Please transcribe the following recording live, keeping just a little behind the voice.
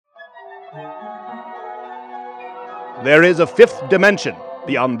There is a fifth dimension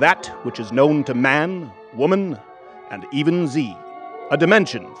beyond that which is known to man, woman, and even Z. A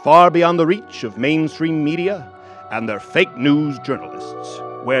dimension far beyond the reach of mainstream media and their fake news journalists,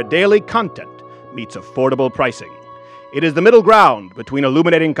 where daily content meets affordable pricing. It is the middle ground between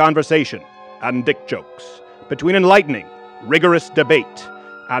illuminating conversation and dick jokes, between enlightening, rigorous debate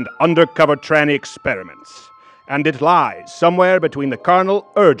and undercover tranny experiments. And it lies somewhere between the carnal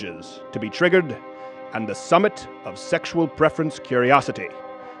urges to be triggered and the summit of sexual preference curiosity.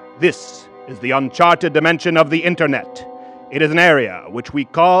 This is the uncharted dimension of the internet. It is an area which we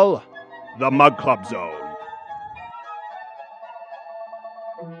call the Mug Club Zone.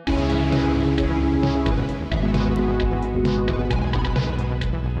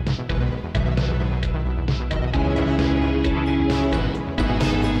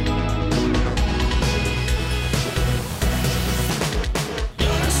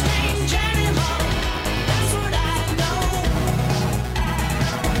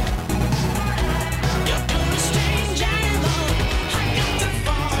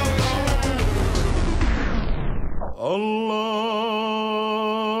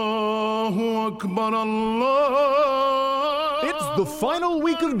 It's the final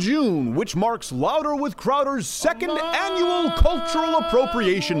week of June, which marks Louder with Crowder's second annual Cultural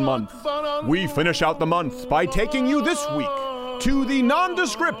Appropriation Month. We finish out the month by taking you this week to the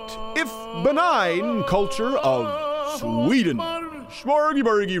nondescript, if benign, culture of Sweden. Schmargy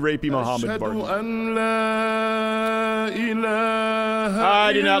burgy rapey Mohammed Bargy.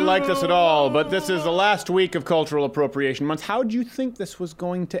 I do not like this at all, but this is the last week of Cultural Appropriation Month. How did you think this was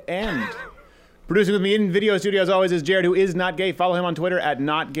going to end? Producing with me in video studio, as always, is Jared, who is not gay. Follow him on Twitter at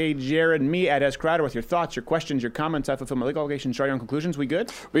NotGayJared. Me at SCrowder with your thoughts, your questions, your comments. I fulfill my legal obligations. Start your own conclusions. We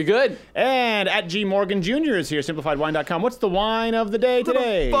good? We good. And at G Morgan Jr. is here, simplifiedwine.com. What's the wine of the day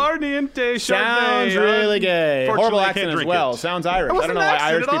today? Barniente Chardonnay. Sounds really gay. Horrible accent as well. It. Sounds Irish. I don't know why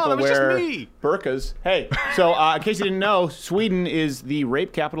Irish people wear burqas. Hey, so in case you didn't know, Sweden is the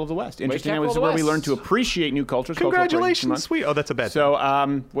rape capital of the West. Interesting. This is where we learn to appreciate new cultures. Congratulations, sweet. Oh, that's a bad.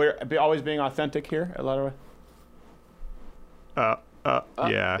 So we're always being authentic here at Louder. Yeah.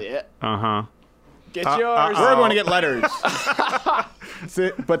 Uh-huh. Get yours. We're going to get letters.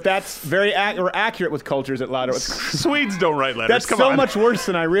 But that's very accurate with cultures at Louder. Swedes don't write letters. That's Come so on. much worse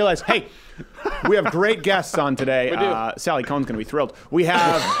than I realized. Hey, we have great guests on today. We do. Sally Cohn's going to be thrilled. We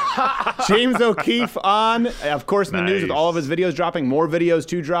have James O'Keefe on, of course, in the news with all of his videos dropping. More videos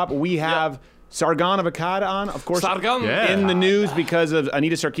to drop. We have Sargon of Akkad on, of course, in the news because of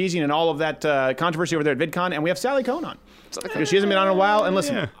Anita Sarkeesian and all of that controversy over there at VidCon. And we have Sally Cohn on. Because she hasn't been on in a while. And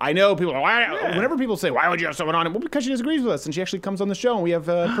listen, I know people, whenever people say, why would you have someone on? Well, because she disagrees with us. And she actually comes on the show and we have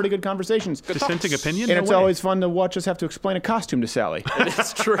pretty good conversations. Dissenting opinion? And it's always fun to watch us have to explain a costume to Sally.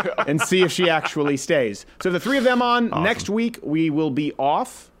 It's true. And see if she actually stays. So the three of them on. Next week, we will be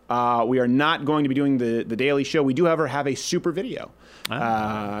off. We are not going to be doing the Daily Show. We do, however, have a super video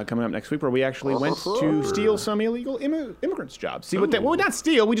coming up next week where we actually went to steal some illegal immigrants' jobs. See what well, not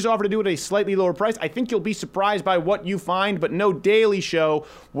steal. We just offer to do it at a slightly lower price. I think you'll be surprised by what you find, but no Daily Show.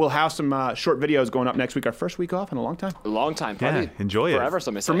 We'll have some short videos going up next week. Our first week off in a long time. A long time. Yeah, enjoy forever, it.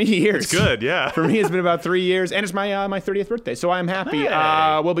 somebody For me, years. It's good, yeah. For me, it's been about 3 years, and it's my my 30th birthday, so I'm happy.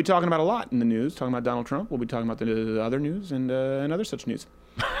 Hey. We'll be talking about a lot in the news, talking about Donald Trump. We'll be talking about the other news and other such news.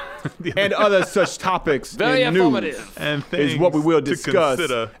 And other such topics Very in informative. news And is what we will to discuss,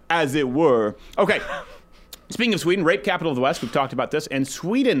 consider. as it were. Okay. Speaking of Sweden, rape capital of the West, we've talked about this, and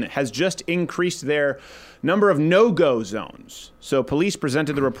Sweden has just increased their number of no-go zones. So police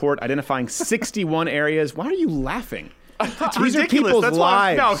presented the report identifying 61 areas. Why are you laughing? It's These ridiculous. are people's That's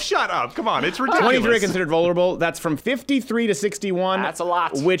lives. Why no, shut up. Come on. It's ridiculous. 23 are considered vulnerable. That's from 53 to 61. That's a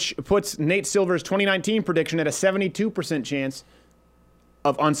lot. Which puts Nate Silver's 2019 prediction at a 72% chance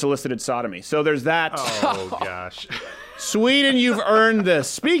of unsolicited sodomy. So there's that. Oh, gosh. Sweden, you've earned this.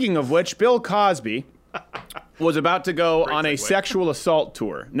 Speaking of which, Bill Cosby was about to go on a sexual assault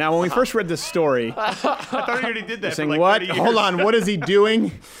tour. Now, when we first read this story, I thought he already did that. saying, for like what? 30 years. Hold on, what is he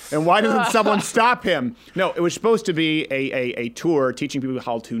doing? And why doesn't someone stop him? No, it was supposed to be a tour teaching people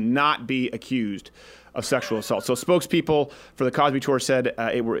how to not be accused of sexual assault. So spokespeople for the Cosby tour said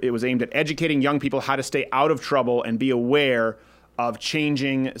it was aimed at educating young people how to stay out of trouble and be aware of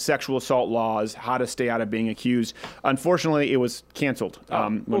changing sexual assault laws, how to stay out of being accused. Unfortunately, it was canceled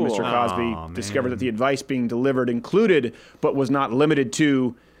when Mr. Cosby discovered that the advice being delivered included, but was not limited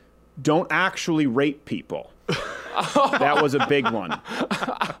to, don't actually rape people. That was a big one.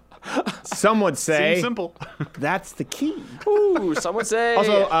 Some would say Seems simple. that's the key. Ooh, some would say.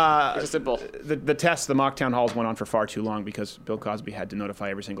 Also, it's simple. the mock town halls went on for far too long because Bill Cosby had to notify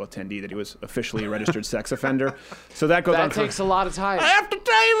every single attendee that he was officially a registered sex offender. So that goes on That for... takes a lot of time. I have to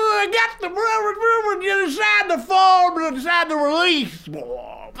tell you, I got the brother you decide the form, decide the release.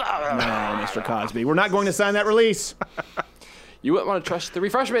 No, Mr. Cosby, we're not going to sign that release. You wouldn't want to trust the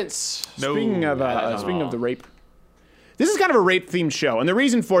refreshments. No. Speaking of the rape, this is kind of a rape-themed show, and the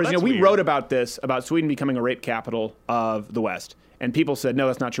reason for it is, we weird. wrote about this, about Sweden becoming a rape capital of the West, and people said, no,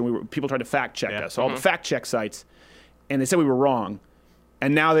 that's not true. People tried to fact-check us, all the fact-check sites, and they said we were wrong,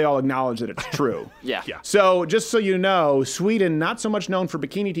 and now they all acknowledge that it's true. Yeah. So, just so you know, Sweden, not so much known for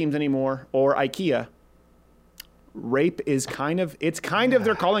bikini teams anymore, or IKEA. Rape is kind of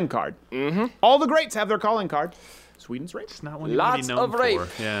their calling card. All the greats have their calling card. Sweden's rape. It's not one you're Lots really known of rape.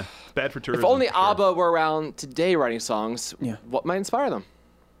 for. Yeah. Bad for tourism. If only for sure. ABBA were around today writing songs, Yeah. what might inspire them?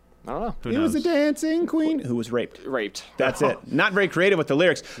 I don't know. Who It was a knows? dancing queen who was raped. Raped. That's it. Not very creative with the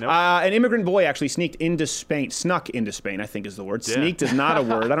lyrics. Nope. An immigrant boy actually snuck into Spain, I think is the word. Yeah. Sneaked is not a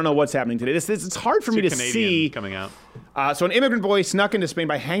word. I don't know what's happening today. It's hard for me to Canadian see. coming out. So an immigrant boy snuck into Spain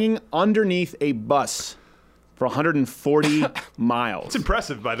by hanging underneath a bus for 140 miles. It's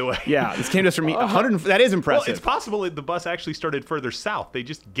impressive, by the way. Yeah, this came to us from 100. That is Well, impressive. it's possible that the bus actually started further south. They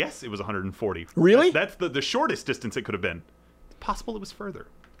just guess it was 140. Really? That's the shortest distance it could have been. It's possible it was further.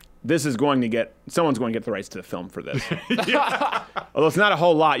 This is going to get, someone's going to get the rights to the film for this. Although it's not a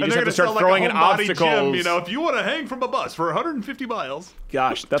whole lot. You And just they're have to gonna start sell, throwing like, in a homebody obstacles. Gym, if you want to hang from a bus for 150 miles.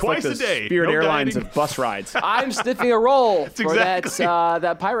 Gosh, that's Twice like the a day. Spirit No Airlines dieting. of bus rides. I'm sniffing a roll for exactly-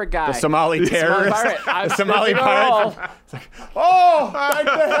 that pirate guy. The Somali terrorist. pirate. I'm The Somali sniffing a pirate. roll. Oh, thank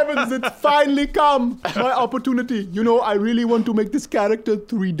the heavens, it's finally come. My opportunity. I really want to make this character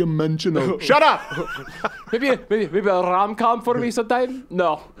three-dimensional. Shut up. Maybe a rom-com for me sometime?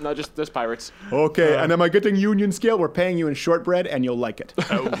 No, just pirates. Okay, and am I getting union scale? We're paying you in shortbread, and you'll like it.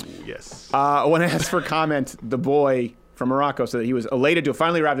 Oh, yes. When asked for comment, the boy from Morocco said that he was elated to have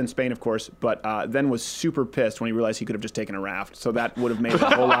finally arrived in Spain, of course, but then was super pissed when he realized he could have just taken a raft. So that would have made it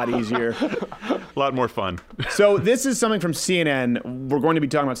a whole lot easier. A lot more fun. So this is something from CNN. We're going to be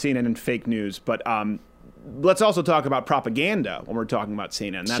talking about CNN and fake news, but let's also talk about propaganda when we're talking about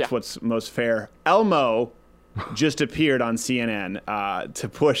CNN. That's Yeah. what's most fair. Elmo just appeared on CNN to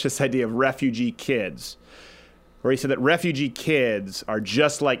push this idea of refugee kids, where he said that refugee kids are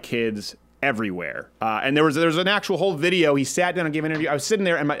just like kids everywhere. And there was an actual whole video. He sat down and gave an interview. I was sitting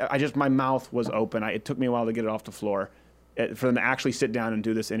there, and my mouth was open. It took me a while to get it off the floor for them to actually sit down and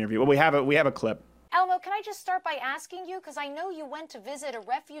do this interview. Well, we have a clip. Elmo, can I just start by asking you, because I know you went to visit a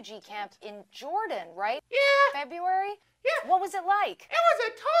refugee camp in Jordan, right? Yeah. February? Yeah. What was it like? It was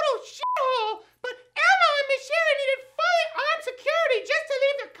a total shithole, but Elmo and Michelle needed fully armed security just to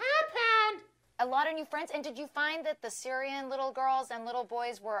leave the compound. A lot of new friends? And did you find that the Syrian little girls and little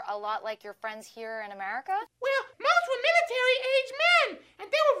boys were a lot like your friends here in America? Well, most were military-age men, and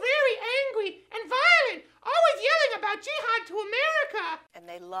they were very angry and violent, always yelling about jihad to America. And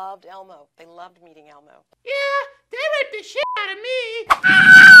they loved Elmo. They loved meeting Elmo. Yeah, they raped the shit out of me.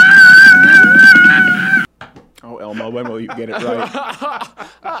 Oh, Elmo, when will you get it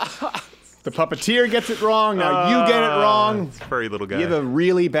right? The puppeteer gets it wrong. Now you get it wrong. It's a furry little guy. You have a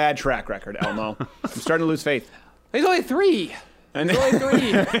really bad track record, Elmo. I'm starting to lose faith. He's only 3. And Only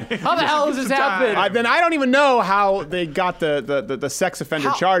 3. How the hell does this happen? then I don't even know how they got the sex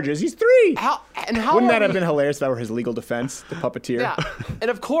offender charges. He's 3. How Wouldn't that are have been hilarious if that were his legal defense, the puppeteer? Yeah, and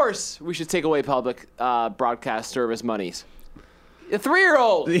of course we should take away public broadcast service monies. A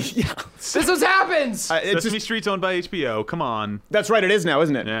 3-year-old. Yeah. This is what happens. It's Sesame just, Street's owned by HBO. Come on. that's right, it is now,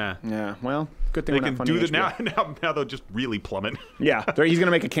 isn't it? Yeah. Yeah, well, good thing They we're can not do funding that HBO. now they'll just really plummet. Yeah, he's going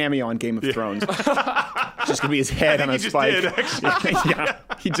to make a cameo on Game of Thrones. It's just going to be his head I on a think he just spike. did, actually. Yeah,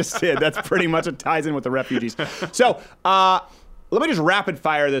 he just did. That's pretty much what ties in with the refugees. So, let me just rapid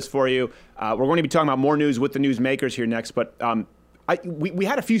fire this for you. We're going to be talking about more news with the newsmakers here next, but we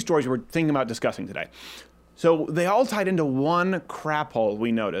had a few stories we were thinking about discussing today. So they all tied into one crap hole,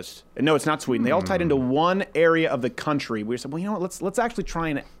 we noticed. And no, it's not Sweden. They all tied into one area of the country. We said, well, you know what, let's actually try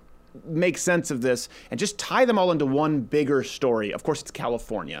and make sense of this and just tie them all into one bigger story. Of course, it's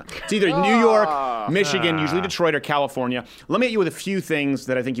California. It's either New York, Michigan, usually Detroit, or California. Let me hit you with a few things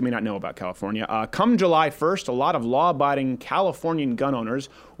that I think you may not know about California. Come July 1st, a lot of law-abiding Californian gun owners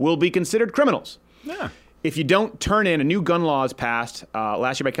will be considered criminals. Yeah. If you don't turn in, a new gun law is passed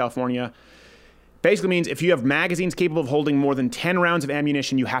last year by California. Basically means if you have magazines capable of holding more than 10 rounds of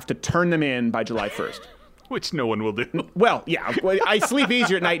ammunition, you have to turn them in by July 1st. Which no one will do. Well, yeah. I sleep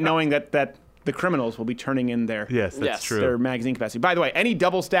easier at night knowing that the criminals will be turning in their Yes, that's true. their magazine capacity. By the way, any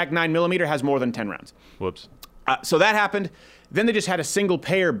double-stacked 9mm has more than 10 rounds. Whoops. So that happened. Then they just had a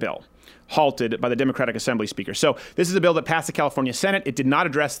single-payer bill halted by the Democratic Assembly Speaker. So this is a bill that passed the California Senate. It did not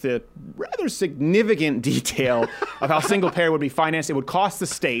address the rather significant detail of how single-payer would be financed. It would cost the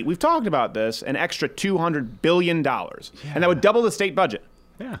state, we've talked about this, an extra $200 billion. And that would double the state budget.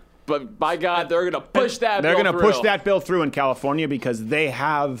 Yeah. But by God, they're going to push that They're bill going to through. push that bill through in California because they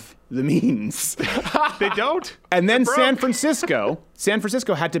have the means. They don't. And then They're San broke.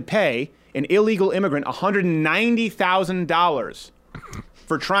 Francisco had to pay an illegal immigrant $190,000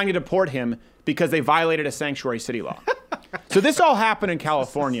 for trying to deport him because they violated a sanctuary city law. So this all happened in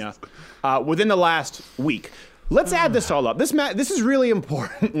California within the last week. Let's add this all up. This is really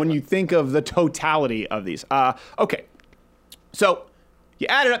important when you think of the totality of these. Okay, so you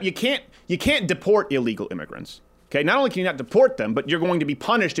add it up. You can't deport illegal immigrants. Okay, not only can you not deport them, but you're going to be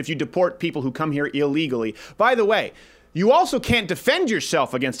punished if you deport people who come here illegally. By the way, you also can't defend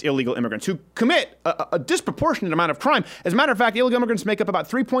yourself against illegal immigrants who commit a disproportionate amount of crime. As a matter of fact, illegal immigrants make up about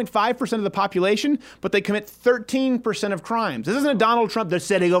 3.5% of the population, but they commit 13% of crimes. This isn't a Donald Trump, they're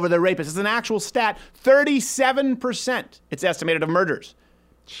setting over the rapists. This is an actual stat. 37%, it's estimated, of murders.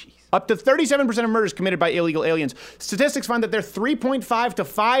 Jeez. Up to 37% of murders committed by illegal aliens. Statistics find that they're 3.5 to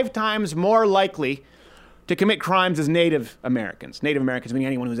 5 times more likely to commit crimes as Native Americans. Native Americans meaning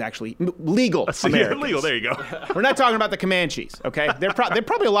anyone who's actually legal Americans. Legal, there you go. We're not talking about the Comanches, okay? There's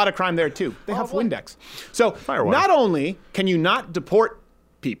probably a lot of crime there, too. They have Windex. So not only can you not deport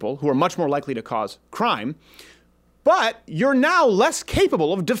people who are much more likely to cause crime, but you're now less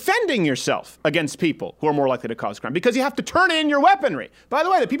capable of defending yourself against people who are more likely to cause crime because you have to turn in your weaponry. By the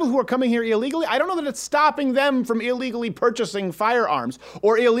way, the people who are coming here illegally, I don't know that it's stopping them from illegally purchasing firearms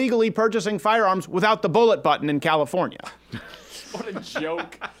or illegally purchasing firearms without the bullet button in California. What a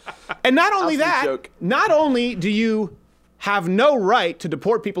joke. And not only Absolute that, joke. not only do you have no right to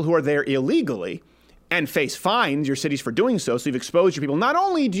deport people who are there illegally and face fines, your cities, for doing so you've exposed your people, not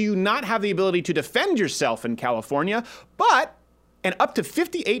only do you not have the ability to defend yourself in California, but, and up to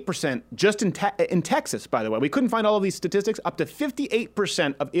 58%, just in Texas, by the way, we couldn't find all of these statistics, up to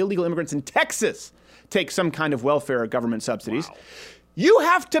 58% of illegal immigrants in Texas take some kind of welfare or government subsidies. Wow. You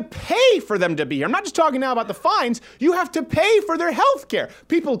have to pay for them to be here. I'm not just talking now about the fines. You have to pay for their health care.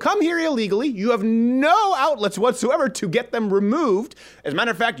 People come here illegally. You have no outlets whatsoever to get them removed. As a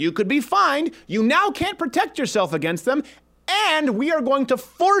matter of fact, you could be fined. You now can't protect yourself against them. And we are going to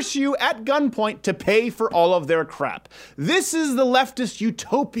force you at gunpoint to pay for all of their crap. This is the leftist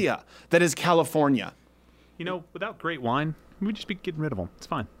utopia that is California. You know, without great wine, we'd just be getting rid of them. It's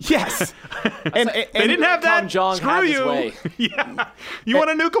fine. Yes. and They didn't have that. Tom Jong Screw had his you. way. Yeah. You want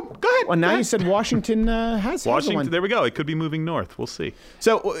to nuke them? Go ahead. Well, now you said Washington has Washington. one. There we go. It could be moving north. We'll see.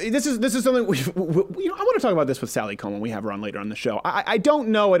 So this is something I want to talk about this with Sally Kohn when we have her on later on the show. I don't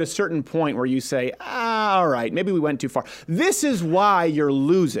know at a certain point where you say, all right, maybe we went too far. This is why you're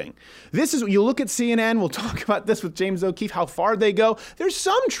losing. You look at CNN. We'll talk about this with James O'Keefe, how far they go. There's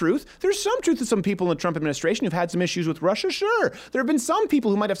some truth. There's some truth to some people in the Trump administration who've had some issues with Russia. Sure. There have been some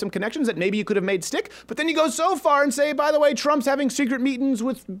people who might have some connections that maybe you could have made stick, but then you go so far and say, by the way, Trump's having secret meetings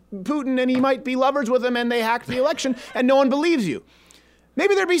with Putin and he might be lovers with him and they hacked the election and no one believes you.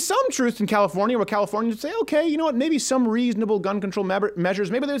 Maybe there'd be some truth in California where Californians would say, okay, you know what, maybe some reasonable gun control measures.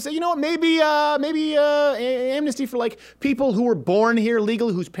 Maybe they would say, you know what, maybe amnesty for like people who were born here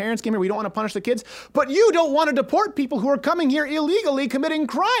legally, whose parents came here. We don't want to punish the kids. But you don't want to deport people who are coming here illegally committing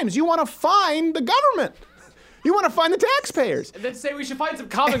crimes. You want to fine the government. You want to find the taxpayers. And then say we should find some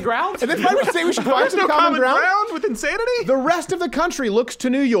common ground? And then say we should find There's some no common ground with insanity? The rest of the country looks to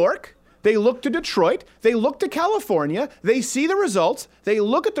New York. They look to Detroit. They look to California. They see the results. They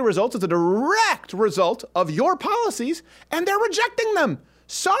look at the results as a direct result of your policies, and they're rejecting them.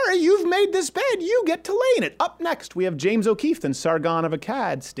 Sorry, you've made this bed. You get to lay in it. Up next, we have James O'Keefe and Sargon of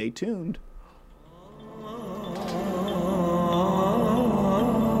Akkad. Stay tuned.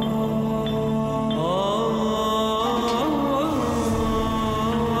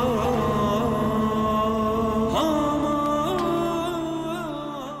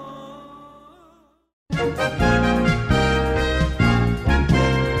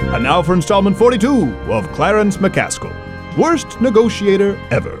 And now for installment 42 of Clarence McCaskill, worst negotiator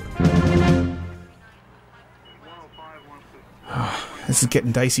ever. This is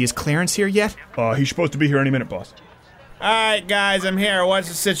getting dicey. Is Clarence here yet? He's supposed to be here any minute, boss. All right, guys, I'm here. What's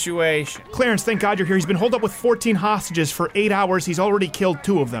the situation? Clarence, thank God you're here. He's been holed up with 14 hostages for 8 hours. He's already killed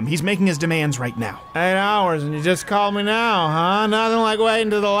 2 of them. He's making his demands right now. 8 hours, and you just called me now, huh? Nothing like waiting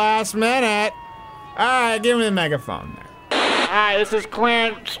to the last minute. All right, give me the megaphone there. Hi, this is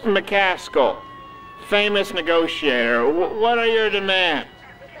Clarence McCaskill, famous negotiator. What are your demands?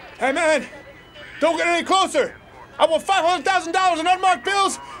 Hey, man, don't get any closer. I want $500,000 in unmarked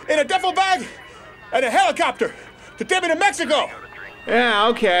bills in a duffel bag and a helicopter to take me to Mexico. Yeah,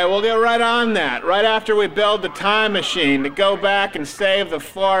 okay, we'll get right on that. Right after we build the time machine to go back and save the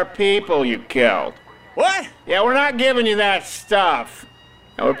 4 people you killed. What? Yeah, we're not giving you that stuff.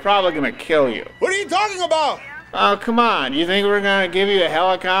 And we're probably gonna kill you. What are you talking about? Oh, come on. You think we're gonna give you a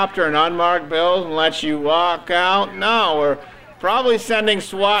helicopter and unmarked bills and let you walk out? No, we're probably sending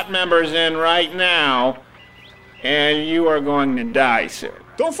SWAT members in right now, and you are going to die soon.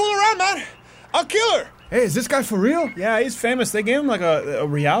 Don't fool around, man. I'll kill her. Hey, is this guy for real? Yeah, he's famous. They gave him like a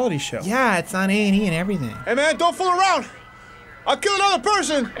reality show. Yeah, it's on A&E and everything. Hey, man, don't fool around. I'll kill another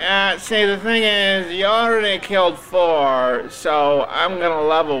person. See, the thing is, you already killed 4, so I'm gonna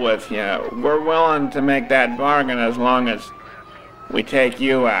level with you. We're willing to make that bargain as long as we take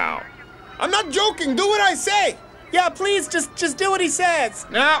you out. I'm not joking. Do what I say. Yeah, please, just do what he says.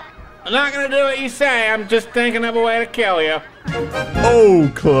 No, I'm not gonna do what you say. I'm just thinking of a way to kill you.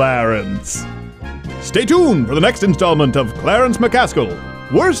 Oh, Clarence. Stay tuned for the next installment of Clarence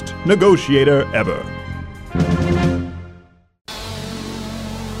McCaskill, Worst Negotiator Ever.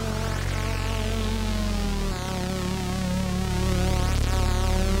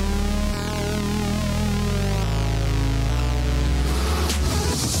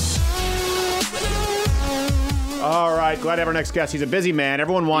 All right, glad to have our next guest. He's a busy man.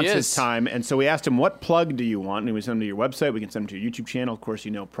 Everyone wants He his is. time. And so we asked him, what plug do you want? And we sent him to your website. We can send him to your YouTube channel. Of course,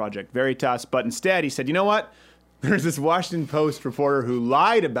 you know Project Veritas. But instead, he said, you know what? There's this Washington Post reporter who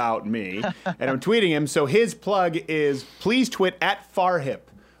lied about me, and I'm tweeting him. So his plug is, please tweet at Farhip.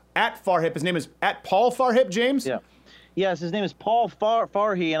 At Farhip. His name is at Paul Farhip, James? Yeah. Yes, his name is Paul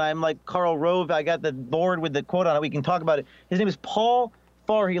Farhi, and I'm like Karl Rove. I got the board with the quote on it. We can talk about it. His name is Paul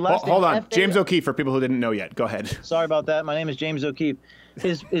Farhi. Last Hold name on. James O'Keefe, for people who didn't know yet. Go ahead. Sorry about that. My name is James O'Keefe.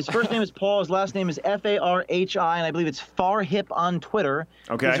 His first name is Paul. His last name is Farhi, and I believe it's Farhip on Twitter.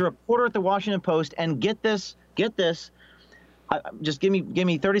 Okay. He's a reporter at the Washington Post, and get this. Just give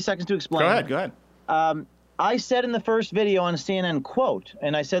me 30 seconds to explain. Go ahead. I said in the first video on CNN, quote,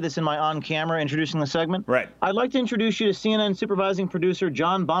 and I said this in my on-camera introducing the segment. Right. I'd like to introduce you to CNN supervising producer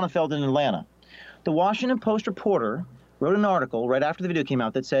John Bonifeld in Atlanta. The Washington Post reporter wrote an article right after the video came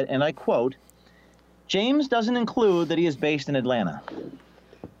out that said, and I quote, James doesn't include that he is based in Atlanta.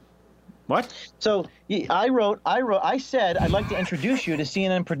 What? So I said, I'd like to introduce you to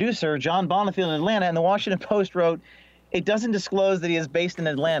CNN producer John Bonifeld in Atlanta, and the Washington Post wrote, it doesn't disclose that he is based in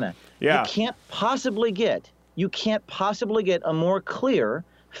Atlanta. Yeah. You can't possibly get a more clear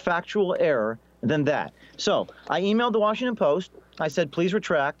factual error than that. So I emailed the Washington Post. I said, please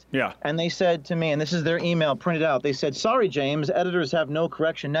retract. Yeah. And they said to me, and this is their email printed out, they said, sorry, James, editors have no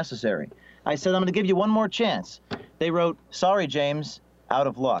correction necessary. I said, I'm going to give you one more chance. They wrote, sorry, James, out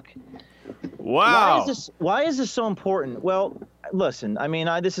of luck. Wow. Why is this so important? Well, listen, I mean,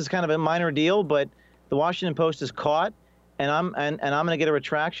 this is kind of a minor deal, but the Washington Post is caught, and I'm going to get a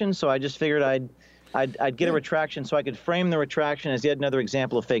retraction, so I just figured I'd get a retraction so I could frame the retraction as yet another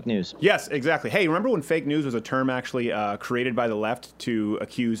example of fake news. Yes, exactly. Hey, remember when fake news was a term actually created by the left to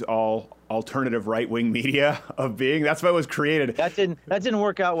accuse all alternative right-wing media of being? That's why it was created. That didn't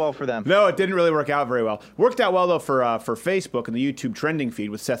work out well for them. No, it didn't really work out very well. Worked out well, though, for Facebook and the YouTube trending feed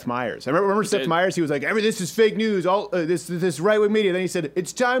with Seth Meyers. I remember Seth Meyers, he was like, this is fake news, this right-wing media. Then he said,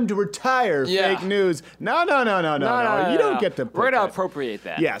 it's time to retire fake news. No. You don't get to put We're going that. to appropriate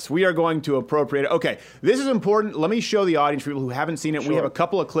that. Yes, we are going to appropriate it. Okay, this is important. Let me show the audience, for people who haven't seen it. Sure. We have a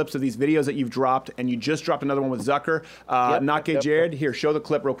couple of clips of these videos that you've dropped, and you just dropped another one with Zucker. Not Gay Jared. Here, show the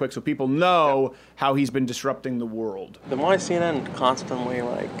clip real quick so people know how he's been disrupting the world. Then why is CNN constantly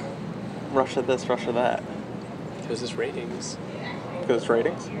like Russia this, Russia that? Because it's ratings. Because it's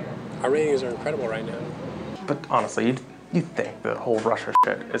ratings? Our ratings are incredible right now. But honestly, you think the whole Russia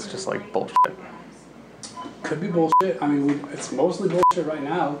shit is just like bullshit? Could be bullshit. I mean, it's mostly bullshit right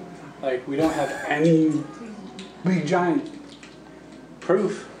now. Like, we don't have any big giant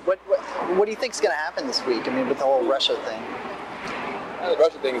proof. What do you think's going to happen this week? I mean, with the whole Russia thing. The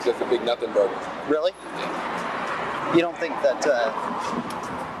Russia thing is just a big nothing burger. Really? You don't think that?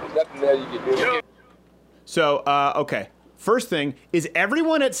 There's nothing there you can do. So, okay. First thing, is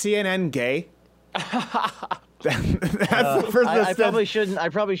everyone at CNN gay? That's the first I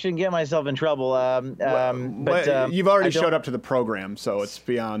probably shouldn't get myself in trouble. But you've already showed up to the program, so it's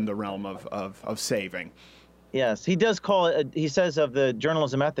beyond the realm of saving. Yes, he does call it. He says of the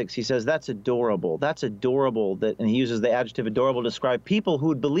journalism ethics, he says that's adorable. That's adorable. And he uses the adjective adorable to describe people who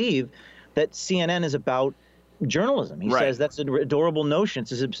would believe that CNN is about journalism. He says that's an adorable notion.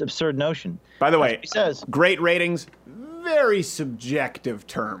 It's an absurd notion. By the way, he says great ratings. Very subjective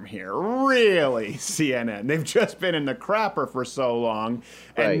term here. Really, CNN. They've just been in the crapper for so long,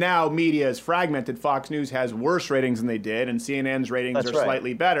 and now media is fragmented. Fox News has worse ratings than they did, and CNN's ratings are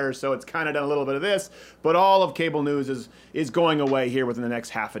slightly better, so it's kind of done a little bit of this, but all of cable news is going away here within the next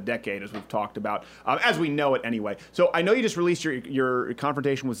half a decade, as we've talked about, as we know it anyway. So I know you just released your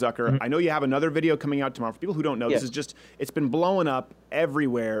confrontation with Zucker. I know you have another video coming out tomorrow. For people who don't know, this is just, it's been blowing up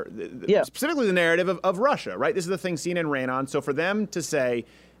everywhere, specifically the narrative of Russia, right? This is the thing CNN ran on. So for them to say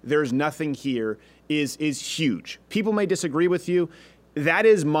there's nothing here is huge. People may disagree with you. That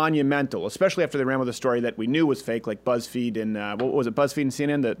is monumental, especially after they ran with a story that we knew was fake, like BuzzFeed and what was it, BuzzFeed and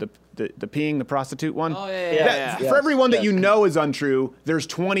CNN, the peeing the prostitute one? Oh, yeah. For everyone that you know is untrue, there's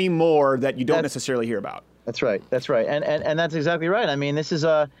 20 more that you don't necessarily hear about. That's right. That's right. And that's exactly right. I mean, this is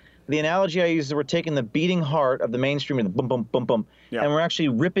the analogy I use is we're taking the beating heart of the mainstream and the boom, boom, boom, boom, and we're actually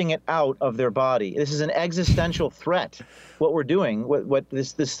ripping it out of their body. This is an existential threat. What we're doing, what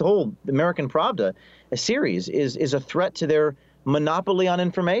this whole American Pravda series is a threat to their monopoly on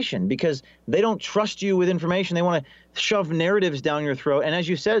information, because they don't trust you with information. They want to shove narratives down your throat. And as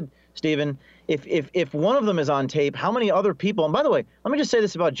you said, Stephen, if one of them is on tape, how many other people? And by the way, let me just say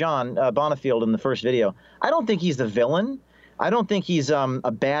this about John Bonifield in the first video. I don't think he's the villain. I don't think he's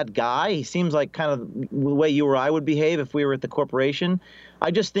a bad guy. He seems like kind of the way you or I would behave if we were at the corporation. I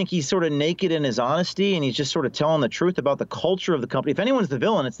just think he's sort of naked in his honesty, and he's just sort of telling the truth about the culture of the company. If anyone's the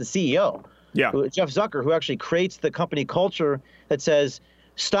villain, it's the CEO. Yeah. Jeff Zucker, who actually creates the company culture that says,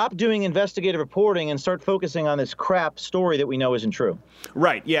 stop doing investigative reporting and start focusing on this crap story that we know isn't true.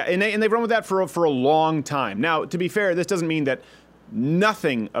 Right, yeah, and they've run with that for a long time. Now, to be fair, this doesn't mean that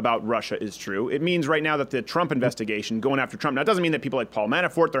nothing about Russia is true. It means right now that the Trump investigation going after Trump. Now, it doesn't mean that people like Paul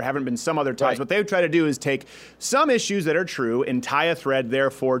Manafort, there haven't been some other ties. What they try to do is take some issues that are true and tie a thread.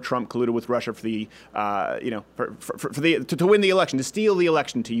 Therefore, Trump colluded with Russia for the, to win the election, to steal the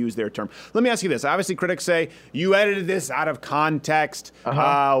election, to use their term. Let me ask you this. Obviously, critics say you edited this out of context.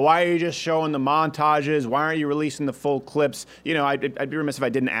 Why are you just showing the montages? Why aren't you releasing the full clips? You know, I'd be remiss if I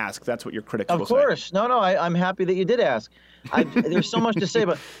didn't ask. That's what your critics will say. Of course. No, I'm happy that you did ask. There's so much to say,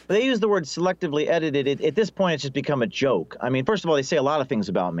 but they use the word selectively edited. At this point, it's just become a joke. I mean, first of all, they say a lot of things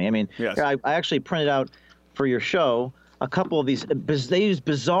about me. I mean, I actually printed out for your show a couple of these. They use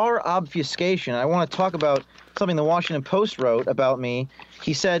bizarre obfuscation. I want to talk about something the Washington Post wrote about me.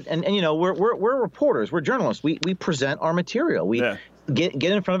 He said, and you know, we're reporters, we're journalists. We present our material. We get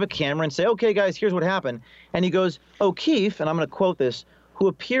in front of a camera and say, okay, guys, here's what happened. And he goes, O'Keefe, and I'm going to quote this, who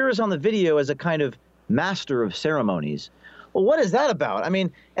appears on the video as a kind of master of ceremonies. Well, what is that about? I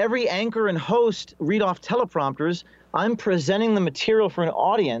mean, every anchor and host read off teleprompters. I'm presenting the material for an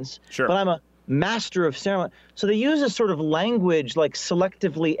audience, but I'm a master of ceremony. So they use a sort of language like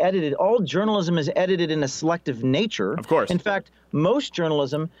selectively edited. All journalism is edited in a selective nature. Of course. In fact, most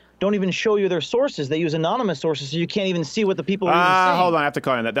journalism don't even show you their sources. They use anonymous sources, so you can't even see what the people are even saying. Hold on, I have to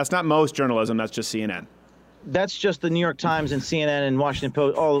call you on that. That's not most journalism. That's just CNN. That's just the New York Times and CNN and Washington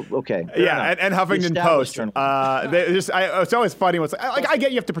Post. Oh, okay. Yeah, and Huffington Post. It's always funny. I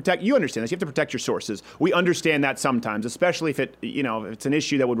get you have to protect. You understand this. You have to protect your sources. We understand that sometimes, especially if it's an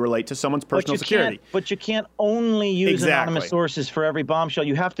issue that would relate to someone's personal security. But you can't only use anonymous sources for every bombshell.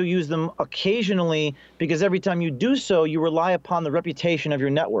 You have to use them occasionally, because every time you do so, you rely upon the reputation of your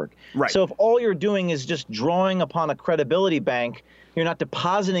network. Right. So if all you're doing is just drawing upon a credibility bank, you're not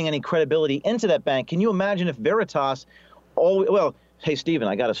depositing any credibility into that bank. Can you imagine if Veritas, hey, Stephen,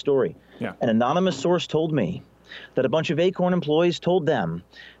 I got a story. Yeah. An anonymous source told me that a bunch of Acorn employees told them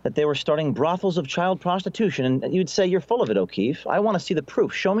that they were starting brothels of child prostitution. And you'd say, you're full of it, O'Keefe. I want to see the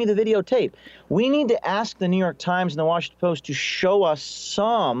proof. Show me the videotape. We need to ask the New York Times and the Washington Post to show us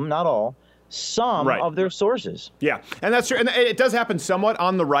some, not all, of their sources. Yeah, and that's true. And it does happen somewhat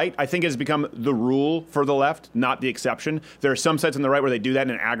on the right. I think it has become the rule for the left, not the exception. There are some sites on the right where they do that,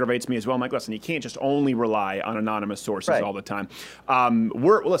 and it aggravates me as well. I'm like, listen, you can't just only rely on anonymous sources all the time.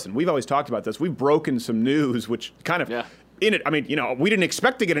 Listen, we've always talked about this. We've broken some news, which kind of... Yeah. In it, I mean, we didn't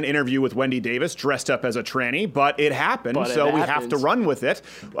expect to get an interview with Wendy Davis dressed up as a tranny, but it happened, we have to run with it.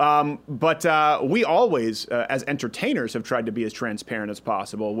 But we always, as entertainers, have tried to be as transparent as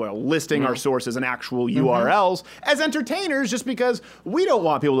possible, listing our sources and actual URLs as entertainers, just because we don't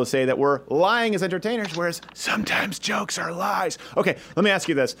want people to say that we're lying as entertainers, whereas sometimes jokes are lies. Okay, let me ask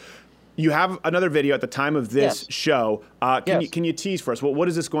you this. You have another video at the time of this show. Can you tease for us? What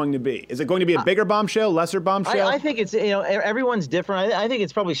is this going to be? Is it going to be a bigger bombshell, lesser bombshell? I think it's, everyone's different. I think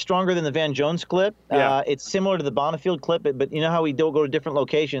it's probably stronger than the Van Jones clip. It's similar to the Bonifield clip, but you know how we don't go to different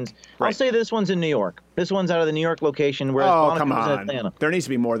locations. Right. I'll say this one's in New York. This one's out of the New York location, whereas come Bonifield's on. in Atlanta. There needs to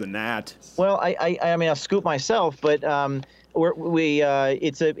be more than that. Well, I mean, I'll scoop myself, but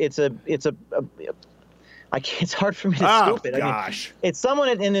it's hard for me to scoop it. Gosh. I mean, it's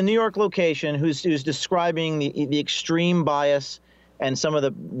someone in the New York location who's describing the extreme bias and some of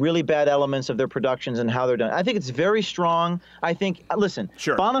the really bad elements of their productions and how they're done. I think it's very strong. I think, listen,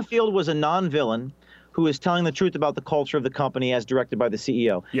 Bonifield was a non-villain who is telling the truth about the culture of the company as directed by the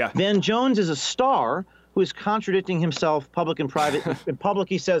CEO. Yeah. Van Jones is a star who is contradicting himself, public and private. In public,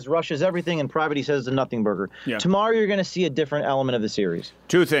 he says Russia's everything. In private, he says it's a nothing burger. Yeah. Tomorrow, you're going to see a different element of the series.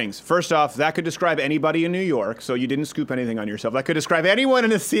 Two things. First off, that could describe anybody in New York, so you didn't scoop anything on yourself. That could describe anyone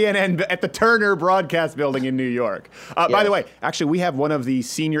in a CNN at the Turner Broadcast Building in New York. By the way, actually, we have one of the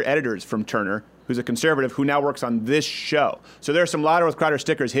senior editors from Turner, who's a conservative, who now works on this show. So there are some Louder with Crowder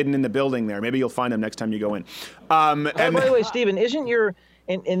stickers hidden in the building there. Maybe you'll find them next time you go in. By the way, Stephen, isn't your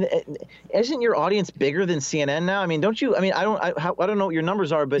audience bigger than CNN now? I mean, don't you? I mean, I don't know what your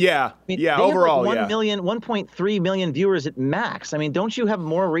numbers are, but they overall, have like 1.3 million viewers at max. I mean, don't you have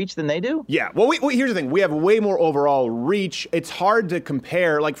more reach than they do? Yeah. Well, here's the thing: we have way more overall reach. It's hard to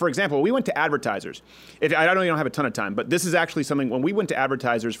compare. Like, for example, we went to advertisers. I know you don't have a ton of time, but this is actually something when we went to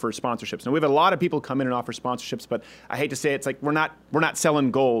advertisers for sponsorships. Now we have a lot of people come in and offer sponsorships, but I hate to say it, it's like we're not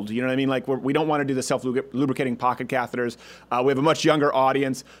selling gold. You know what I mean? Like we don't want to do the self-lubricating pocket catheters. We have a much younger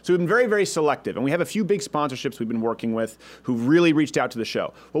audience, so we've been very, very selective, and we have a few big sponsorships we've been working with who really reached out to the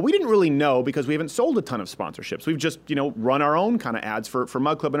show. Well, we didn't really know because we haven't sold a ton of sponsorships. We've just run our own kind of ads for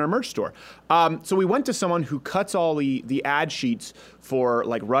Mug Club and our merch store. So we went to someone who cuts all the ad sheets for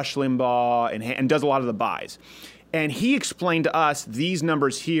like Rush Limbaugh and does a lot of the buys. And he explained to us these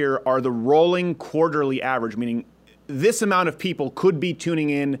numbers here are the rolling quarterly average, meaning this amount of people could be tuning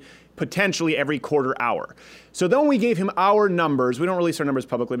in potentially every quarter hour. So then we gave him our numbers. We don't release our numbers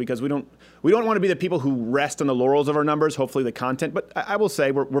publicly because we don't want to be the people who rest on the laurels of our numbers, hopefully the content. But I will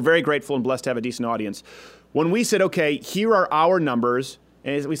say we're very grateful and blessed to have a decent audience. When we said, okay, here are our numbers,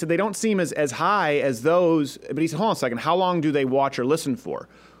 and we said they don't seem as high as those, but he said, hold on a second, how long do they watch or listen for?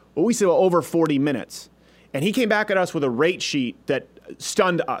 Well, we said, well, over 40 minutes. And he came back at us with a rate sheet that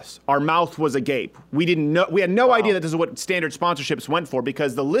stunned us. Our mouth was agape. We didn't know. We had no idea that this is what standard sponsorships went for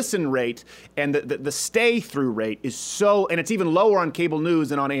because the listen rate and the stay through rate is so, and it's even lower on cable news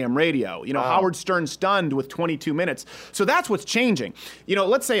than on AM radio. Howard Stern stunned with 22 minutes. So that's what's changing.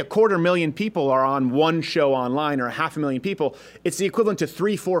 Let's say 250,000 people are on one show online, or 500,000 people. It's the equivalent to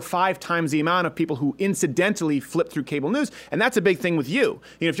 3, 4, 5 times the amount of people who incidentally flip through cable news. And that's a big thing with you.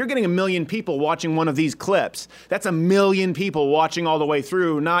 If you're getting 1 million people watching one of these clips, that's 1 million people watching all the way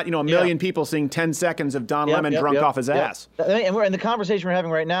through, not 1 million people seeing 10 seconds of Don Lemon drunk off his ass. And the conversation we're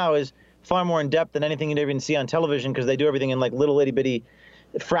having right now is far more in depth than anything you'd even see on television because they do everything in like little itty bitty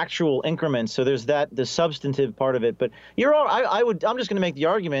fractional increments. So there's the substantive part of it. But I'm just going to make the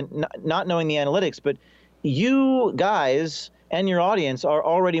argument, not knowing the analytics, but you guys and your audience are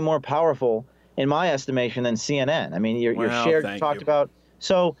already more powerful in my estimation than CNN. I mean, your share talked about.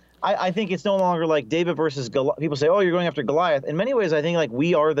 So I think it's no longer like David versus Goliath. People say, oh, you're going after Goliath. In many ways, I think like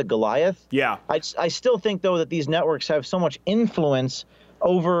we are the Goliath. Yeah. I still think, though, that these networks have so much influence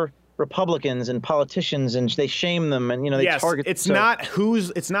over Republicans and politicians, and they shame them, and they target. It's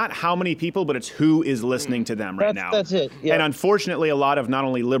not how many people, but it's who is listening to them right now. That's it. Yeah. And unfortunately, a lot of not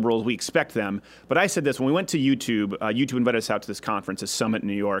only liberals, we expect them, but I said this when we went to YouTube. YouTube invited us out to this conference, a summit in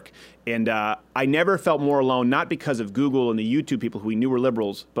New York, and I never felt more alone, not because of Google and the YouTube people who we knew were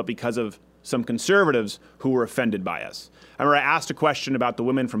liberals, but because of some conservatives who were offended by us. I remember I asked a question about the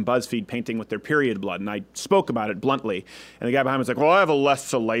women from BuzzFeed painting with their period blood, and I spoke about it bluntly. And the guy behind me was like, well, I have a less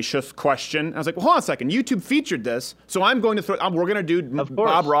salacious question. And I was like, well, hold on a second. YouTube featured this, so I'm going to we're going to do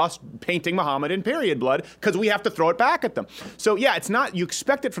Bob Ross painting Muhammad in period blood because we have to throw it back at them. So, yeah, it's not, you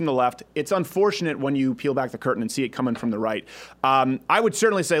expect it from the left. It's unfortunate when you peel back the curtain and see it coming from the right. I would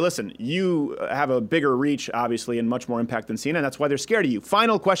certainly say, listen, you have a bigger reach, obviously, and much more impact than CNN. That's why they're scared of you.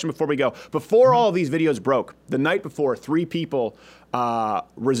 Final question before we go. Before all of these videos broke, the night before, 3 people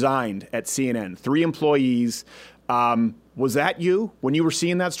resigned at CNN, 3 employees. Was that you? When you were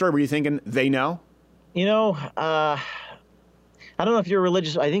seeing that story, were you thinking, they know? I don't know if you're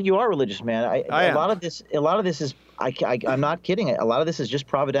religious. I think you are religious, man. A lot of this is, I'm not kidding. A lot of this is just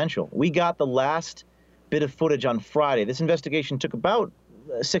providential. We got the last bit of footage on Friday. This investigation took about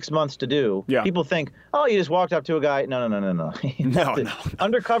 6 months to do. Yeah. People think, oh, you just walked up to a guy. No. No.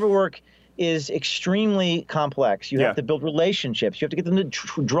 Undercover work is extremely complex. You have to build relationships. You have to get them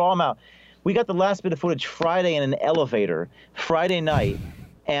to draw them out. We got the last bit of footage Friday in an elevator, Friday night,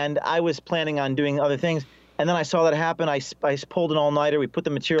 and I was planning on doing other things. And then I saw that happen. I pulled an all-nighter. We put the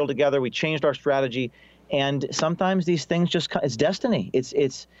material together. We changed our strategy. And sometimes these things it's destiny.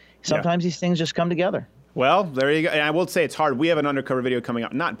 Sometimes these things just come together. Well, there you go. And I will say it's hard. We have an undercover video coming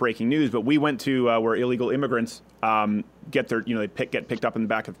up, not breaking news, but we went to where illegal immigrants get picked up in the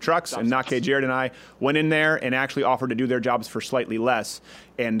back of trucks. And Nake, Jared, and I went in there and actually offered to do their jobs for slightly less.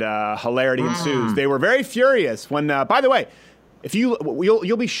 And hilarity ensues. They were very furious when, by the way,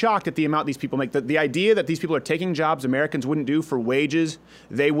 you'll be shocked at the amount these people make. The idea that these people are taking jobs Americans wouldn't do for wages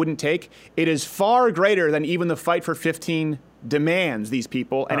they wouldn't take, it is far greater than even the fight for 15 demands these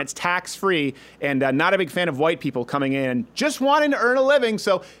people, and it's tax-free, and not a big fan of white people coming in just wanting to earn a living,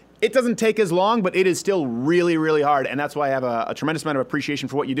 so it doesn't take as long, but it is still really, really hard, and that's why I have a tremendous amount of appreciation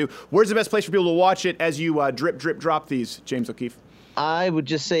for what you do. Where's the best place for people to watch it as you drip, drop these, James O'Keefe? I would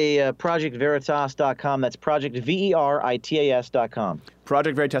just say projectveritas.com. That's projectveritas.com.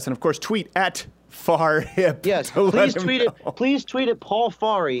 Project Veritas, and of course, tweet at FarHip. Yes, please tweet at Paul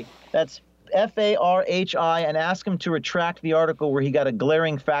Fari. That's F-A-R-H-I, and ask him to retract the article where he got a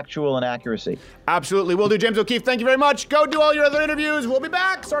glaring factual inaccuracy. Absolutely, will do. James O'Keefe, thank you very much. Go do all your other interviews. We'll be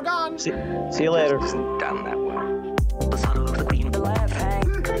back. Sargon. See you later. Done that way. The son of the queen of the left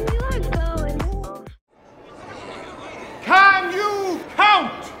hand. Can you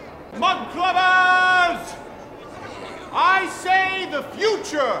count, mug clubbers? I say the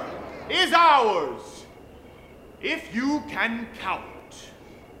future is ours, if you can count.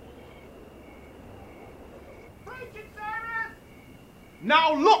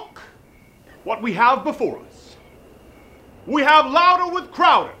 Now look what we have before us. We have Louder with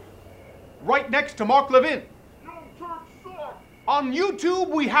Crowder, right next to Mark Levin. On YouTube,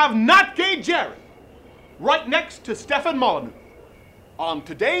 we have Not Gay Jerry, right next to Stefan Molyneux. On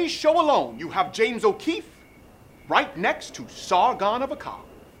today's show alone, you have James O'Keefe, right next to Sargon of Akkad.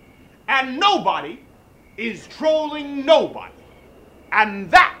 And nobody is trolling nobody. And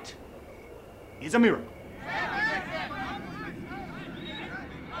that is a miracle.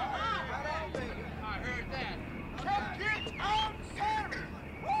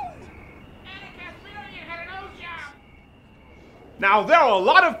 Now, there are a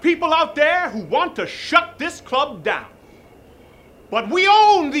lot of people out there who want to shut this club down. But we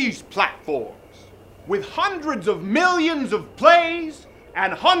own these platforms with hundreds of millions of plays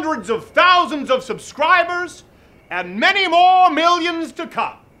and hundreds of thousands of subscribers and many more millions to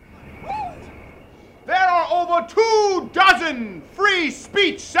come. There are over 24 free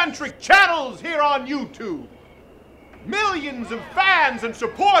speech-centric channels here on YouTube. Millions of fans and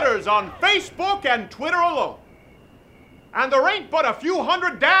supporters on Facebook and Twitter alone. And there ain't but a few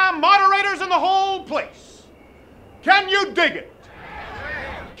hundred damn moderators in the whole place. Can you dig it?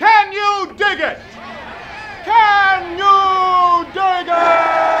 Can you dig it? Can you dig it?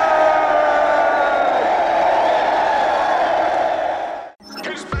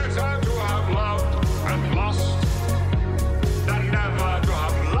 It's better to have loved and lost than never to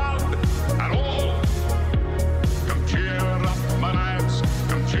have loved at all. Come cheer up my lads,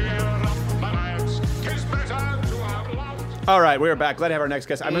 come cheer up my lads. It's better to have loved. All right, we are back. Glad to have our next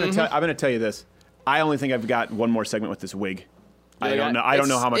guest. I'm gonna tell you this. I only think I've got one more segment with this wig. I don't know. I don't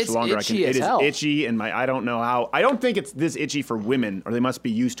know how much longer I can. It is itchy, and I don't know how. I don't think it's this itchy for women, or they must be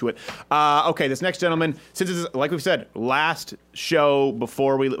used to it. Okay, this next gentleman, since this is, like we've said, last show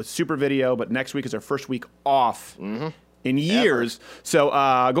before we super video, but next week is our first week off in years. So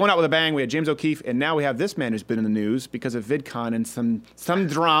going out with a bang, we had James O'Keefe, and now we have this man who's been in the news because of VidCon and some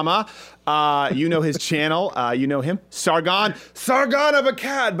drama. You know his channel. You know him, Sargon of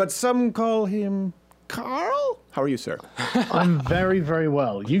Akkad, but some call him Carl. How are you, sir? I'm very, very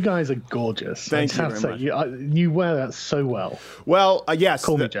well. You guys are gorgeous. Thank you very much. You wear that so well. Well, yes.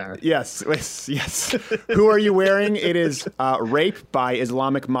 Call me Jared. Yes. Who are you wearing? It is Rape by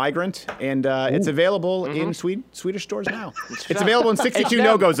Islamic Migrant, and it's available in Swedish stores now. It's available in 62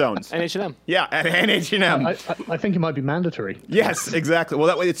 no-go zones. And H&M. Yeah, and H&M. I think it might be mandatory. Yes, exactly. Well,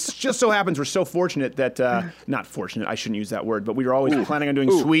 that way, it's just so happens we're so fortunate that, not fortunate, I shouldn't use that word, but we were always planning on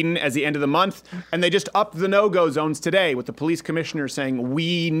doing Sweden as the end of the month, and they just upped the no-go no-go zones today with the police commissioner saying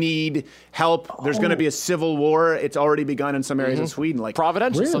we need help. There's going to be a civil war. It's already begun in some areas of Sweden. Like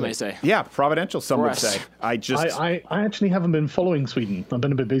providential, some may say. Yeah, providential, some would say. I actually haven't been following Sweden. I've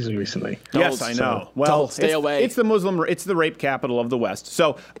been a bit busy recently. Yes, I know. Well, stay away. It's the rape capital of the West.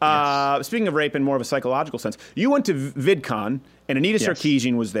 So, speaking of rape in more of a psychological sense, you went to VidCon, and Anita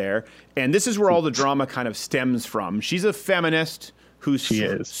Sarkeesian was there, and this is where all the drama kind of stems from. She's a feminist who's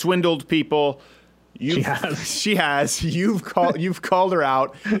swindled people. She has. You've called her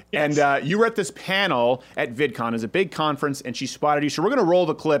out, and you were at this panel at VidCon. It's a big conference, and she spotted you. So we're going to roll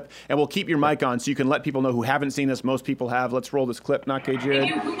the clip, and we'll keep your mic on so you can let people know who haven't seen this. Most people have. Let's roll this clip. Not Jared. If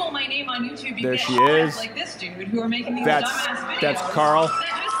you Google my name on YouTube, you there get she is. like this dude who are making these That's dumbass videos. that's Carl.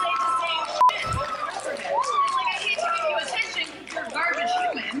 That just say the same shit. Like, I hate to give you attention because you're a garbage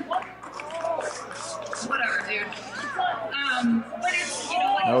human. Whatever, dude. But it's,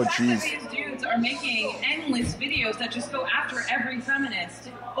 like Oh, the fact jeez. that these dudes are making endless videos that just go after every feminist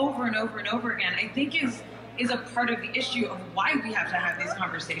over and over and over again, I think is a part of the issue of why we have to have these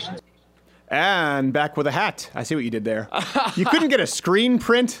conversations. And back with a hat. I see what you did there. You couldn't get a screen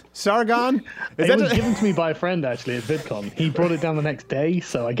print, Sargon? It was given to me by a friend, actually, at VidCon. He brought it down the next day,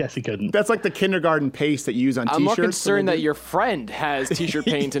 so I guess he couldn't. That's like the kindergarten paste that you use on T-shirts. I'm more concerned that your friend has T-shirt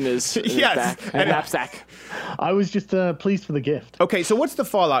paint in his knapsack. I was just pleased for the gift. Okay, so what's the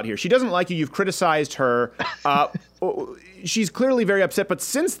fallout here? She doesn't like you. You've criticized her. She's clearly very upset, but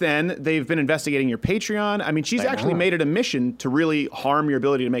since then, they've been investigating your Patreon. I mean, she's actually made it a mission to really harm your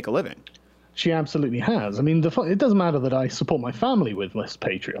ability to make a living. She absolutely has. I mean, it doesn't matter that I support my family with this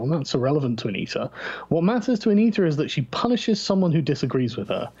Patreon. That's irrelevant to Anita. What matters to Anita is that she punishes someone who disagrees with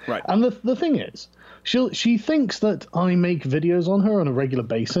her. Right. And the thing is, she thinks that I make videos on her on a regular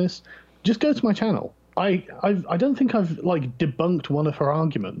basis. Just go to my channel. I don't think I've debunked one of her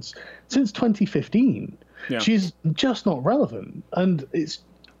arguments since 2015. Yeah. She's just not relevant, and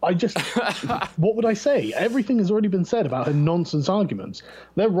what would I say? Everything has already been said about her nonsense arguments.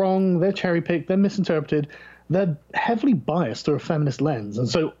 They're wrong, they're cherry-picked, they're misinterpreted, they're heavily biased through a feminist lens. And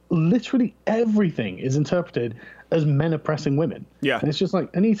so literally everything is interpreted as men oppressing women. Yeah. And it's just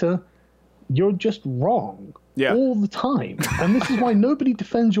like, Anita, you're just wrong all the time. And this is why nobody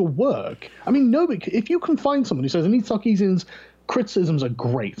defends your work. I mean, if you can find someone who says Anita Sarkeesian's criticisms are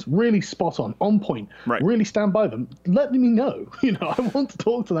great, really spot on point, really stand by them, let me know. I want to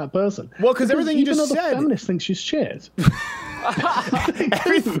talk to that person. Well, because everything you just said, even other feminists think she's shit.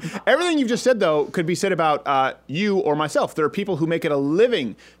 Everything you've just said, though, could be said about you or myself. There are people who make it a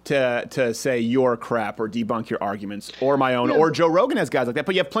living to say your crap or debunk your arguments, or my own, or Joe Rogan has guys like that.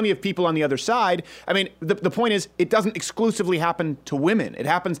 But you have plenty of people on the other side. I mean, the point is, it doesn't exclusively happen to women. It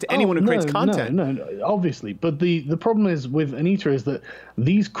happens to anyone who creates content. No, obviously. But the problem is with Anita is that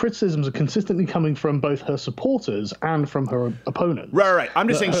these criticisms are consistently coming from both her supporters and from her opponents. Right. I'm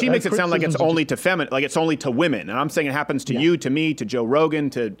just saying she makes it sound like it's only to it's only to women, and I'm saying it happens to you, to me, to Joe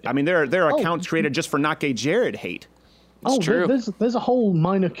Rogan, I mean, there are accounts created just for Not Gay Jared hate. It's true. There's a whole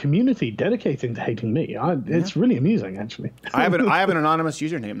minor community dedicating to hating me. It's really amusing, actually. I have an anonymous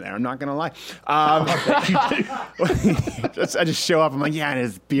username there. I'm not gonna lie. I just show up. I'm like, and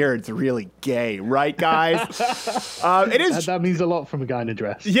his beard's really gay, right, guys? It is. That means a lot from a guy in a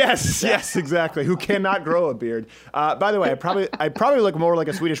dress. Yes, exactly. Who cannot grow a beard. By the way, I probably look more like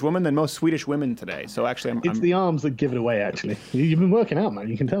a Swedish woman than most Swedish women today. So actually, it's the arms that give it away. Actually, you've been working out, man.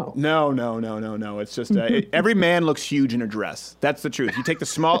 You can tell. No. It's just every man looks huge in a dress. That's the truth. You take the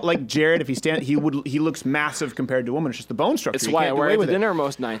small, like Jared, if he looks massive compared to a woman. It's just the bone structure. It's why I wear it to dinner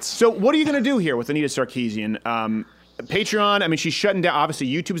most nights. So what are you going to do here with Anita Sarkeesian? Patreon, I mean, she's shutting down. Obviously,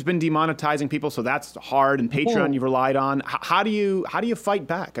 YouTube's been demonetizing people, so that's hard. And Patreon, you've relied on. How do you fight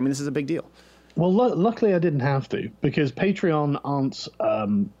back? I mean, this is a big deal. Well, luckily I didn't have to, because Patreon aren't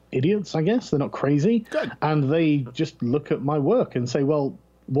idiots, I guess. They're not crazy. Good. And they just look at my work and say, well,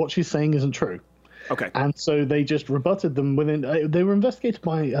 what she's saying isn't true. Okay. And so they just rebutted them within. They were investigated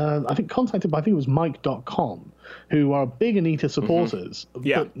by, contacted by, I think it was Mike.com, who are big Anita supporters,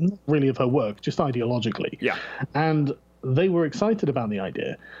 but not really of her work, just ideologically. Yeah. And they were excited about the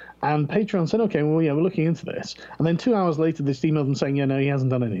idea. And Patreon said, okay, well, yeah, we're looking into this. And then 2 hours later, they emailed them saying, no, he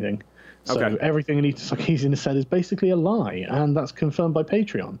hasn't done anything. So everything Anita Sarkeesian has said is basically a lie, and that's confirmed by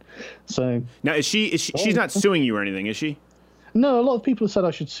Patreon. So now, she's not suing you or anything, is she? No, a lot of people have said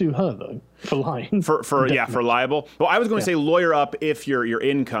I should sue her, though, for lying. For libel. Well, I was going to say lawyer up if your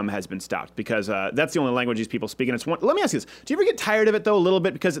income has been stopped, because that's the only language these people speak. And it's one. Let me ask you this: do you ever get tired of it though a little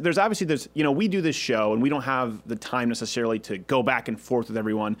bit? Because there's we do this show and we don't have the time necessarily to go back and forth with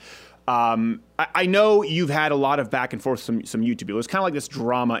everyone. I know you've had a lot of back and forth with some YouTube people. It's kind of like this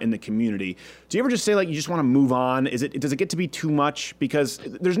drama in the community. Do you ever just say, like, you just want to move on? Does it get to be too much? Because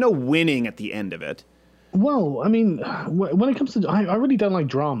there's no winning at the end of it. Well, I mean, when it comes to, I really don't like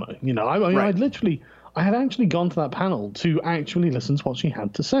drama. You know, I had actually gone to that panel to actually listen to what she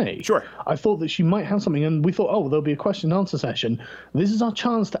had to say. Sure. I thought that she might have something, and we thought, oh, there'll be a question and answer session. This is our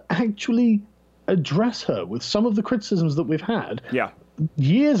chance to actually address her with some of the criticisms that we've had. Yeah.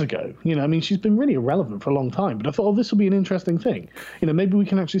 Years ago. You know, I mean, she's been really irrelevant for a long time, but I thought, oh, this will be an interesting thing. You know, maybe we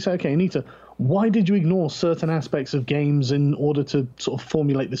can actually say, okay, Anita, why did you ignore certain aspects of games in order to sort of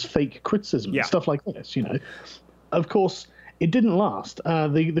formulate this fake criticism and stuff like this, you know? Of course, it didn't last.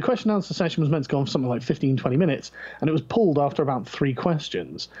 The question and answer session was meant to go on for something like 15, 20 minutes, and it was pulled after about 3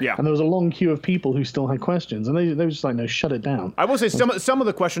 questions. Yeah. And there was a long queue of people who still had questions, and they were just like, no, shut it down. I will say some of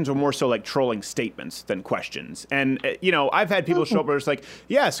the questions were more so like trolling statements than questions. And, you know, I've had people show up where it's like,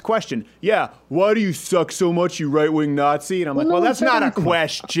 yes, question. Yeah, why do you suck so much, you right-wing Nazi? And I'm like, well, that's not a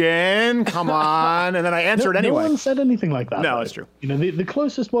question. Come on. And then I answered anyway. No one said anything like that. No, that's true. You know, the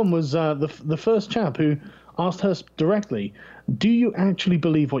closest one was the first chap who asked her directly, do you actually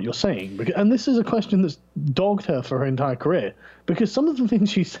believe what you're saying? And this is a question that's dogged her for her entire career, because some of the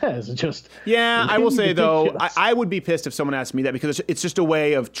things she says are just... Yeah, I will say, though, I would be pissed if someone asked me that, because it's just a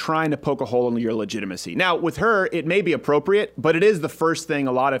way of trying to poke a hole in your legitimacy. Now, with her, it may be appropriate, but it is the first thing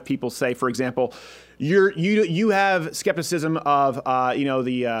a lot of people say. For example, you have skepticism of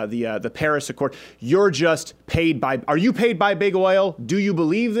the Paris Accord. You're just paid by... Are you paid by big oil? Do you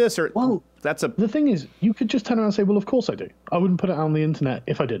believe this? Or well, the thing is, you could just turn around and say, well, of course I do. I wouldn't put it on the internet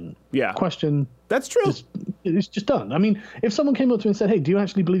if I didn't. Yeah. Question. That's true. It's just done. I mean, if someone came up to me and said, hey, do you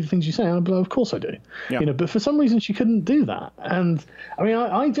actually believe the things you say? I'd be like, of course I do. Yeah. You know, but for some reason she couldn't do that. And I mean,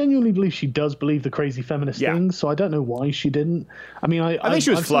 I genuinely believe she does believe the crazy feminist things, so I don't know why she didn't. I mean, I think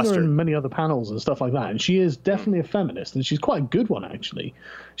she was flustered. Seen her in many other panels and stuff like that, and she is definitely a feminist, and she's quite a good one, actually.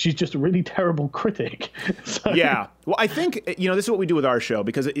 She's just a really terrible critic. So. Yeah. Well, I think, you know, this is what we do with our show,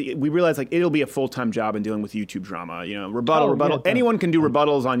 because we realize, like, it'll be a full-time job in dealing with YouTube drama. You know, rebuttal. Yeah, anyone can do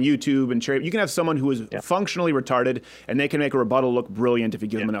rebuttals on YouTube, and you can have someone who is functionally retarded, and they can make a rebuttal look brilliant if you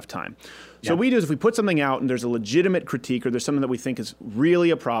give them enough time. So what we do is, if we put something out and there's a legitimate critique, or there's something that we think is really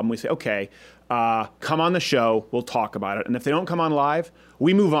a problem, we say, okay, come on the show, we'll talk about it. And if they don't come on live,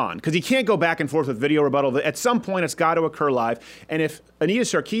 we move on. Because you can't go back and forth with video rebuttal. At some point, it's got to occur live. And if Anita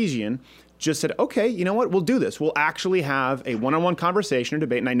Sarkeesian just said, okay, you know what, we'll do this. We'll actually have a one-on-one conversation or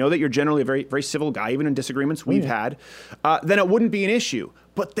debate, and I know that you're generally a very, very civil guy, even in disagreements we've had, then it wouldn't be an issue.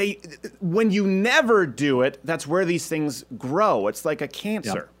 But when you never do it, that's where these things grow. It's like a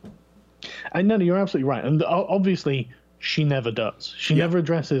cancer. And no, you're absolutely right. And obviously, she never does. She never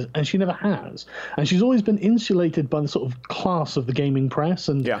addresses, and she never has. And she's always been insulated by the sort of class of the gaming press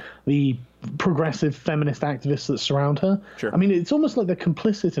and the progressive feminist activists that surround her. Sure. I mean, it's almost like they're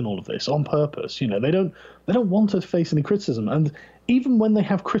complicit in all of this on purpose. You know, they don't want her to face any criticism. And even when they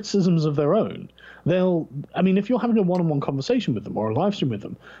have criticisms of their own, I mean, if you're having a one-on-one conversation with them or a live stream with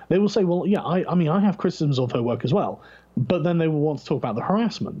them, they will say, well, yeah, I mean, I have criticisms of her work as well. But then they will want to talk about the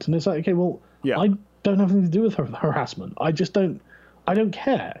harassment. And it's like, okay, well, I don't have anything to do with her harassment. I don't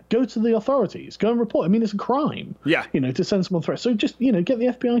care. Go to the authorities. Go and report. I mean, it's a crime. Yeah. You know, to send someone threats. So just, you know, get the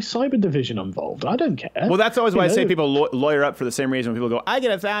FBI cyber division involved. I don't care. Well, that's always why I say people lawyer up for the same reason when people go, I get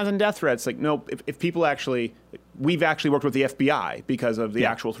 1,000 death threats. Like, no, if people actually... We've actually worked with the FBI because of the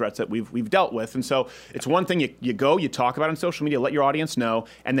actual threats that we've dealt with. And so it's one thing, you go, you talk about it on social media, let your audience know,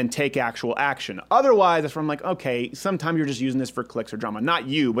 and then take actual action. Otherwise, it's from like, okay, sometimes you're just using this for clicks or drama. Not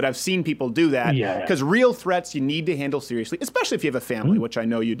you, but I've seen people do that. Because real threats you need to handle seriously, especially if you have a family, which I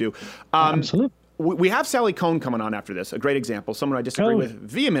know you do. Absolutely. We have Sally Kohn coming on after this, a great example, someone I disagree with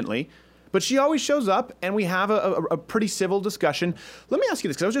vehemently. But she always shows up, and we have a pretty civil discussion. Let me ask you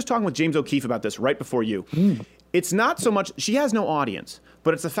this, because I was just talking with James O'Keefe about this right before you. It's not so much, she has no audience,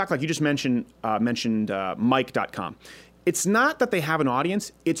 but it's the fact, like you just mentioned Mike.com. It's not that they have an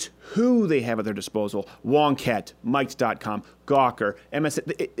audience, it's who they have at their disposal. Wonket, Mike.com, Gawker, MS.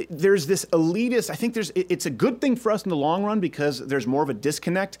 There's this elitist, I think it's a good thing for us in the long run because there's more of a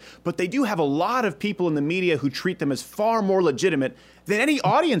disconnect, but they do have a lot of people in the media who treat them as far more legitimate than any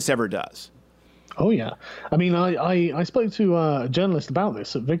audience ever does. Oh, yeah. I mean, I spoke to a journalist about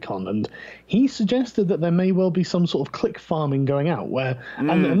this at VidCon, and he suggested that there may well be some sort of click farming going out where,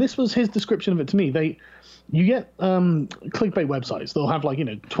 and this was his description of it to me, you get clickbait websites. They'll have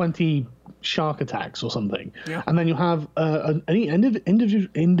 20 shark attacks or something, Yeah. and then you have an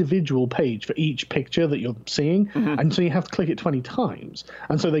individual page for each picture that you're seeing, and so you have to click it 20 times,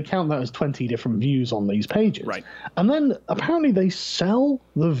 and so they count that as 20 different views on these pages. Right. And then apparently they sell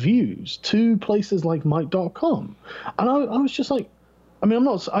the views to places like Mike.com, and I was just like, I mean,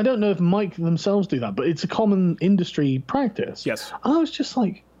 I don't know if Mike themselves do that, but it's a common industry practice. Yes. And I was just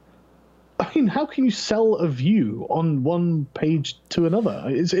like, I mean, how can you sell a view on one page to another?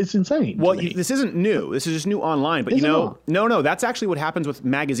 It's insane. Well, this isn't new. This is just new online. But Is you it know, no, that's actually what happens with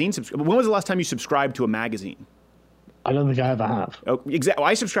magazine subscriptions. When was the last time you subscribed to a magazine? I don't think I ever have. Oh, exactly. Well,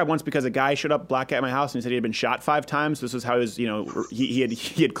 I subscribed once because a guy showed up black at my house and he said he had been shot 5 times. This was how his, he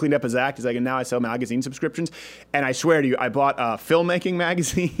had cleaned up his act. He's like, and now I sell magazine subscriptions. And I swear to you, I bought a filmmaking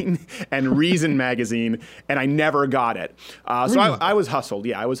magazine and Reason magazine, and I never got it. So I was hustled.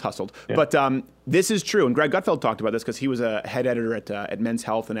 Yeah, I was hustled. Yeah. But this is true. And Greg Gutfeld talked about this because he was a head editor at Men's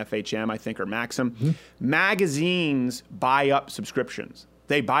Health and FHM, I think, or Maxim. Mm-hmm. Magazines buy up subscriptions.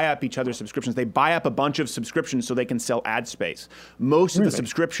 They buy up each other's subscriptions. They buy up a bunch of subscriptions so they can sell ad space. Most of the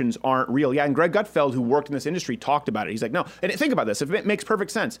subscriptions aren't real. Yeah, and Greg Gutfeld, who worked in this industry, talked about it. He's like, no. And think about this. It makes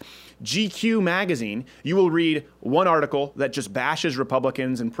perfect sense. GQ magazine, you will read one article that just bashes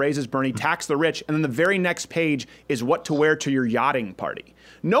Republicans and praises Bernie, tax the rich, and then the very next page is what to wear to your yachting party.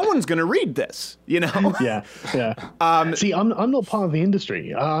 No one's going to read this, you know? Yeah. See, I'm not part of the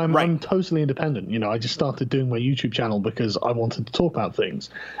industry. I'm totally independent. You know, I just started doing my YouTube channel because I wanted to talk about things.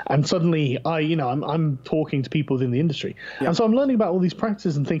 And suddenly I'm talking to people within the industry. Yeah. And so I'm learning about all these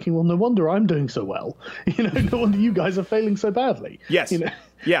practices and thinking, well, no wonder I'm doing so well. You know, no wonder you guys are failing so badly. Yes. You know,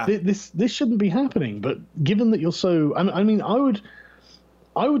 yeah. This shouldn't be happening. But given that you're so, I mean,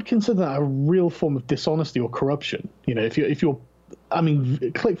 I would consider that a real form of dishonesty or corruption. You know, if you're I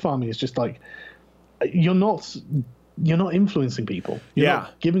mean, click farming is just like you're not influencing people. You're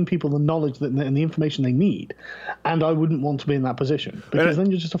not giving people the knowledge and the information they need. And I wouldn't want to be in that position because then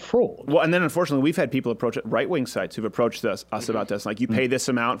you're just a fraud. Well, and then unfortunately, we've had people approach right-wing sites who've approached us about this. Like, you pay this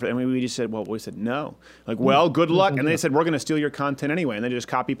amount, and we just said, we said no. Like, well, good luck. And they said, we're going to steal your content anyway. And they just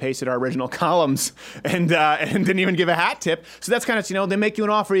copy-pasted our original columns and didn't even give a hat tip. So that's kind of, they make you an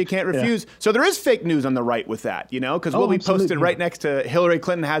offer you can't refuse. Yeah. So there is fake news on the right with that, because we'll be posted right next to Hillary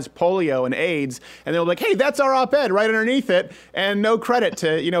Clinton has polio and AIDS, and they'll be like, hey, that's our op-ed right underneath it, and no credit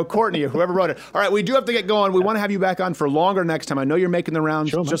to Courtney or whoever wrote it. All right, we do have to get going. We want to have you back on for longer next time. I know you're making the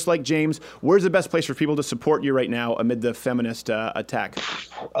rounds, just like James. Where's the best place for people to support you right now amid the feminist attack?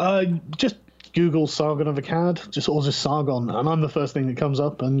 Just Google Sargon of Akkad, just Sargon, and I'm the first thing that comes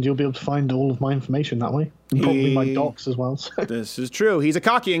up, and you'll be able to find all of my information that way. And probably my docs as well. This is true. He's a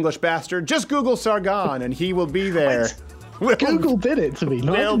cocky English bastard. Just Google Sargon, and he will be there. Google did it to me.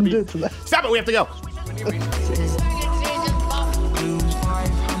 No, I didn't do it to them. Stop it. We have to go.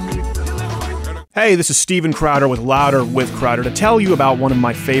 Hey, this is Steven Crowder with Louder with Crowder to tell you about one of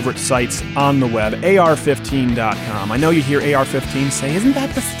my favorite sites on the web, AR-15.com. I know you hear AR-15 say, isn't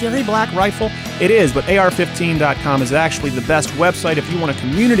that the scary black rifle? It is, but AR-15.com is actually the best website if you want a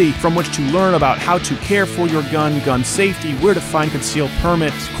community from which to learn about how to care for your gun, gun safety, where to find concealed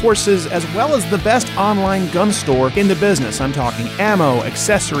permits, courses, as well as the best online gun store in the business. I'm talking ammo,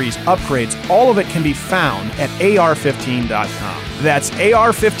 accessories, upgrades. All of it can be found at AR-15.com. That's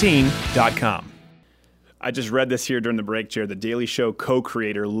AR-15.com. I just read this here during the break chair. The Daily Show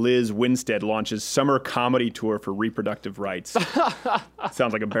co-creator Liz Winstead launches summer comedy tour for reproductive rights.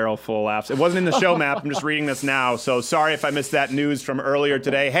 Sounds like a barrel full of laughs. It wasn't in the show map. I'm just reading this now. So sorry if I missed that news from earlier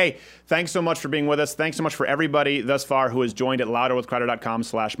today. Hey, thanks so much for being with us. Thanks so much for everybody thus far who has joined at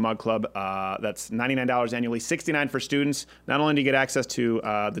louderwithcrowder.com/mugclub. That's $99 annually, $69 for students. Not only do you get access to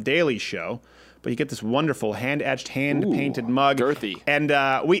the Daily Show, but you get this wonderful hand-etched, hand-painted mug. Girthy. And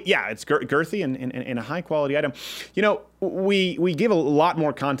it's girthy and a high-quality item. We give a lot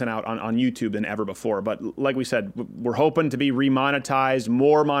more content out on YouTube than ever before. But like we said, we're hoping to be remonetized,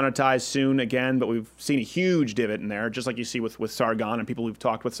 more monetized soon again. But we've seen a huge divot in there, just like you see with Sargon and people we've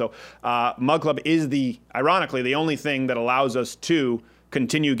talked with. So Mug Club is ironically, the only thing that allows us to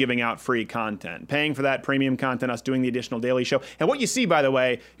continue giving out free content, paying for that premium content, us doing the additional daily show. And what you see, by the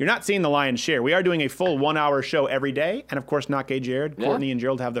way, you're not seeing the lion's share. We are doing a full 1 hour show every day. And of course, Not Gay Jared, Courtney, and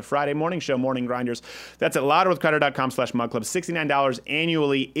Gerald have the Friday morning show, Morning Grinders. That's at louderwithcrowder.com/mugclub. $69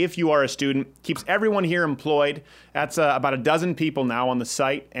 annually if you are a student. Keeps everyone here employed. That's about a dozen people now on the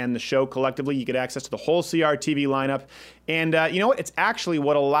site and the show collectively. You get access to the whole CRTV lineup. And you know what? It's actually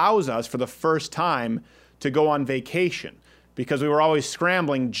what allows us for the first time to go on vacation. Because we were always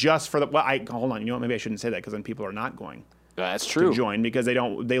scrambling just for hold on, maybe I shouldn't say that because then people are not going. That's true. To join because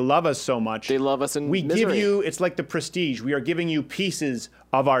they love us so much. They love us in We misery. give you, it's like the Prestige. We are giving you pieces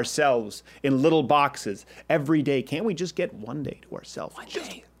of ourselves in little boxes every day. Can't we just get one day to ourselves?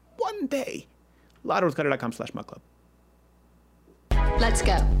 Just one day. LouderWithCutter.com/MuckClub. Let's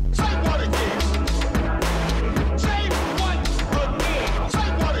go.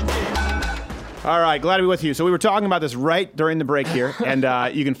 All right, glad to be with you. So we were talking about this right during the break here, and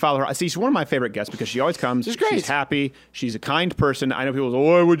you can follow her. See, she's one of my favorite guests because she always comes. She's happy. She's a kind person. I know people say,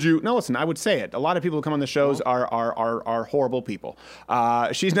 why would you? No, listen, I would say it. A lot of people who come on the shows are horrible people.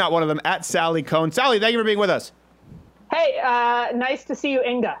 She's not one of them. At Sally Kohn. Sally, thank you for being with us. Hey, nice to see you,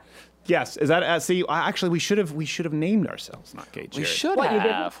 Inga. Yes, is that see? Actually, we should have named ourselves, not Kate. We should What, you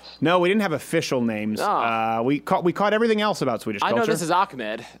have. No, we didn't have official names. Oh. We caught everything else about Swedish culture. I know this is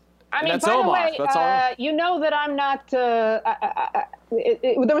Ahmed. I mean, That's by Omar. the way, That's all. you know that I'm not. There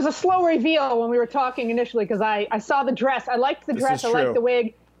was a slow reveal when we were talking initially because I saw the dress. I liked the This dress. is I liked true. the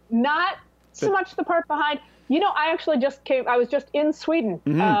wig. Not so much the part behind. You know, I actually just came. I was just in Sweden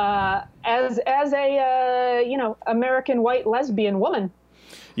as a American white lesbian woman.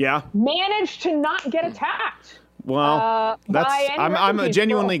 Yeah. Managed to not get attacked. Well, I'm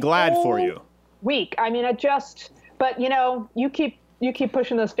genuinely glad for you. Week. I mean, but you keep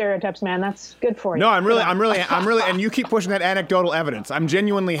pushing those stereotypes, man. That's good for you. No, I'm really, and you keep pushing that anecdotal evidence. I'm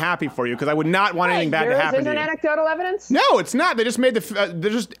genuinely happy for you because I would not want anything bad to happen to you. Isn't anecdotal evidence? No, it's not. They just they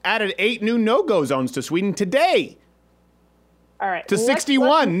just added 8 new no-go zones to Sweden today. All right. To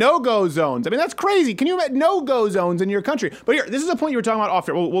 61 no-go zones. I mean, that's crazy. Can you imagine no-go zones in your country? But here, this is a point you were talking about off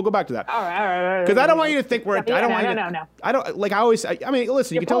here. We'll go back to that. All right. Because I don't want you to think we're. No. I don't like. I always. I mean,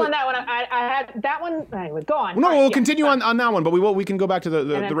 listen. You're you can pulling tell. that one. I had that one. Anyway, go on. No, All right, we'll continue on that one, but we can go back to the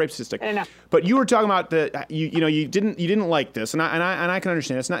then- rape statistic. I know. But you were talking about you didn't like this, and I can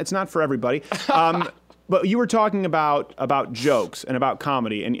understand. It's not for everybody. But you were talking about jokes and about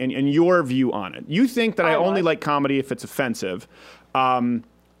comedy and your view on it. You think that I only like comedy if it's offensive. I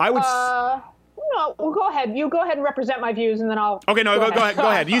would. No, well, go ahead. You go ahead and represent my views, and then I'll. Okay, no, go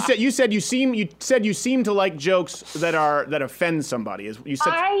ahead. You said you seem to like jokes that offend somebody. You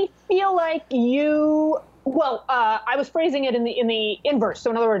said. I feel like you. Well, I was phrasing it in the inverse.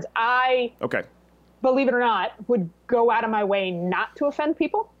 So in other words, I. Okay. Believe it or not, would go out of my way not to offend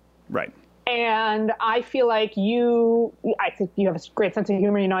people. Right. And I feel like I think you have a great sense of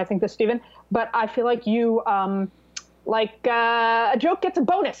humor. I think this, Stephen. But I feel like you. A joke gets a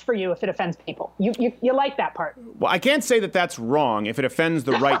bonus for you if it offends people. You like that part. Well, I can't say that that's wrong if it offends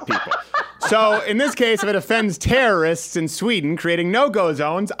the right people. So in this case, if it offends terrorists in Sweden creating no-go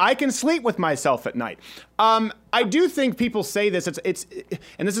zones, I can sleep with myself at night. I do think people say this. And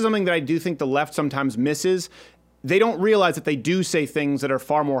this is something that I do think the left sometimes misses. They don't realize that they do say things that are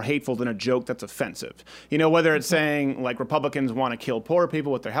far more hateful than a joke that's offensive. Whether it's saying like Republicans want to kill poor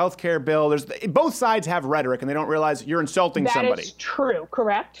people with their health care bill. Both sides have rhetoric, and they don't realize you're insulting somebody. That is true,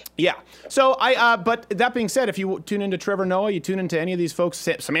 correct? Yeah. So but that being said, if you tune into Trevor Noah, you tune into any of these folks.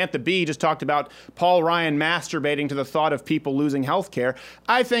 Samantha Bee just talked about Paul Ryan masturbating to the thought of people losing health care.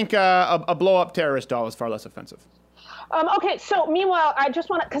 I think a blow-up terrorist doll is far less offensive. Okay, so meanwhile, I just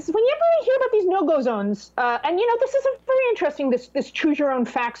want to, because whenever I hear about these no-go zones, and this is a very interesting, this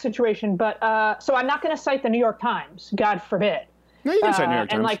choose-your-own-facts situation, but, so I'm not going to cite the New York Times, God forbid. No, you can cite New York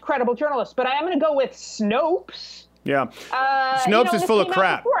Times. And, credible journalists, but I am going to go with Snopes. Yeah. Snopes is full of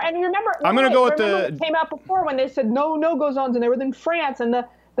crap. And remember, I'm going to go with it came out before when they said no-go zones, and they were in France, and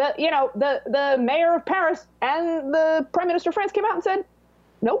the mayor of Paris and the prime minister of France came out and said,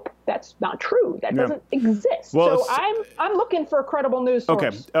 nope, that's not true. That doesn't exist. Well, so I'm looking for a credible news source.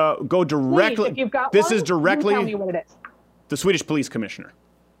 Okay, go directly. Please, if you've got this one, is directly. you tell me what it is. The Swedish police commissioner.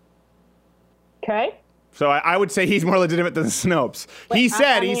 Okay. So I would say he's more legitimate than Snopes. He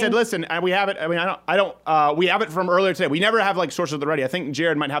said, listen, we have it. I mean, we have it from earlier today. We never have sources at the ready. I think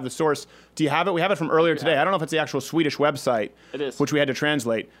Jared might have the source. Do you have it? We have it from earlier today. I don't know if it's the actual Swedish website. It is. Which we had to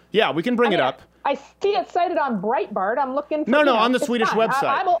translate. Yeah, we can bring it up. I see it cited on Breitbart. I'm looking for. No, on the Swedish website.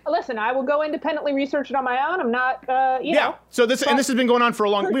 I will go independently research it on my own. I'm not, Yeah. So this has been going on for a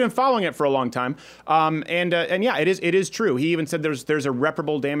long. We've been following it for a long time. And yeah, it is true. He even said there's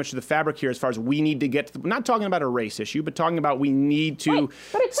irreparable damage to the fabric here as far as we need to get. We're not talking about a race issue, but talking about we need to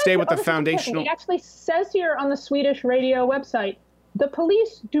stay with the foundational. It actually says here on the Swedish radio website, the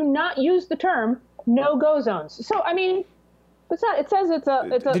police do not use the term no-go zones. So I mean. It's not. It says it's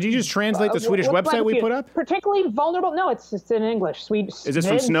a. Did you just translate the Swedish website we put up? Particularly vulnerable. No, it's in English. Swedish. Is this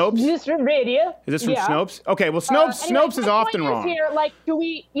from Snopes? This is from radio. Is this from Snopes? Okay. Well, Snopes is often wrong. Here, do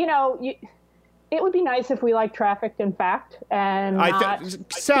we? it would be nice if we trafficked in fact and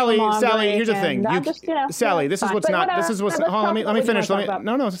Sally, here's the thing. Sally, this is what's not. Whatever. This is what's. Let's Let me finish. Sally, Let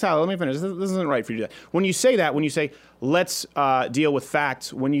me finish. This isn't right for you to do that. When you say that, when you say let's deal with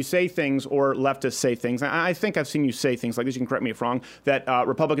facts, when you say things or leftists say things, I think I've seen you say things like this. You can correct me if wrong. That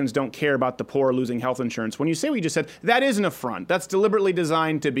Republicans don't care about the poor losing health insurance. When you say what you just said, that is an affront. That's deliberately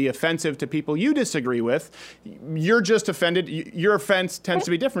designed to be offensive to people you disagree with. You're just offended. Your offense tends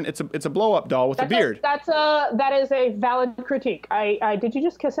to be different. It's a blow-up doll with a beard. That is a valid critique. Did you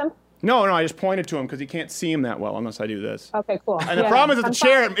just kiss him? No, I just pointed to him because he can't see him that well unless I do this. Okay, cool. And the problem is, it's a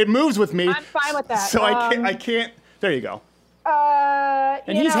chair. It moves with me. I'm fine with that. So I can't. There you go.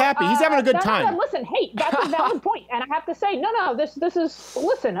 And he's happy. He's having a good time. No, listen, hey, that's a valid point, and I have to say, no, this is.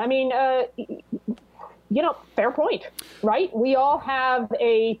 Listen, I mean, fair point, right? We all have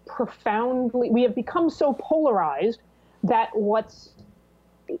we have become so polarized that what's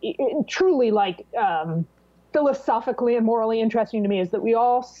truly philosophically and morally interesting to me is that we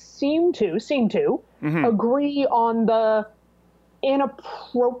all seem to agree on the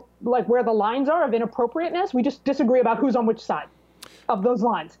where the lines are of inappropriateness. We just disagree about who's on which side of those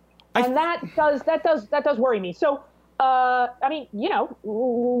lines, and that does worry me. So, I mean,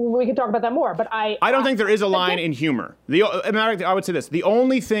 we could talk about that more, but I don't think there is a line in humor. I would say this: the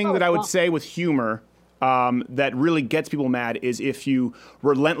only thing that I would say with humor that really gets people mad is if you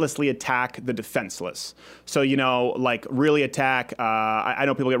relentlessly attack the defenseless. So, really attack, I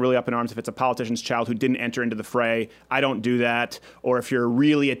know people get really up in arms if it's a politician's child who didn't enter into the fray. I don't do that. Or if you're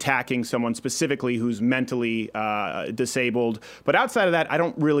really attacking someone specifically who's mentally disabled. But outside of that, I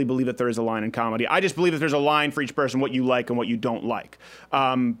don't really believe that there is a line in comedy. I just believe that there's a line for each person, what you like and what you don't like.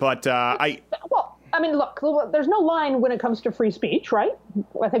 I mean, look, there's no line when it comes to free speech, right?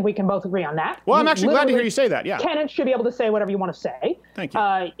 I think we can both agree on that. Well, I'm actually glad to hear you say that, yeah. Tenants should be able to say whatever you want to say. Thank you.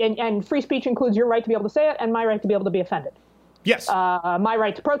 And free speech includes your right to be able to say it and my right to be able to be offended. Yes. My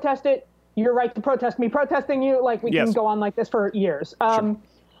right to protest it, your right to protest me protesting you. We can go on like this for years. Sure.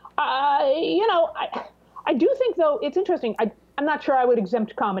 I do think, though, it's interesting. I'm not sure I would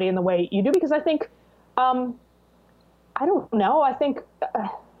exempt comedy in the way you do, because I think, I don't know, I think...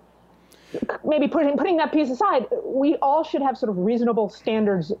 maybe putting that piece aside, we all should have sort of reasonable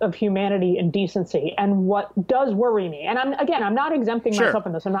standards of humanity and decency. And what does worry me, and I'm not exempting myself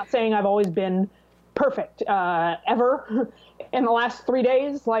from this. I'm not saying I've always been perfect ever in the last 3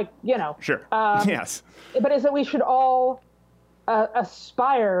 days, Sure. Yes. But is that we should all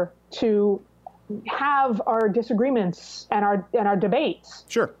aspire to have our disagreements and our debates,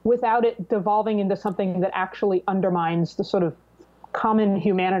 without it devolving into something that actually undermines the sort of common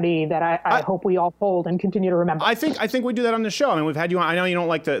humanity that I hope we all hold and continue to remember. I think we do that on the show. I mean, we've had you on. I know you don't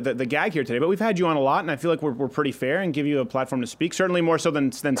like the gag here today, but we've had you on a lot, and I feel like we're pretty fair and give you a platform to speak. Certainly more so than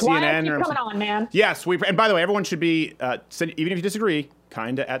CNN. Keep coming on, man. Yes, and by the way, everyone should be, even if you disagree,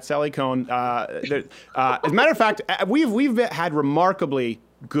 kinda at Sally Kohn. As a matter of fact, we've had remarkably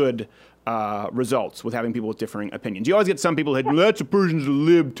good results with having people with differing opinions. You always get some people who that's a person's a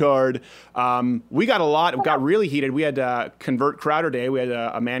libtard. We got a lot. It got really heated. We had Convert Crowder Day. We had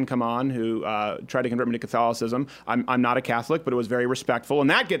a man come on who tried to convert me to Catholicism. I'm not a Catholic, but it was very respectful. And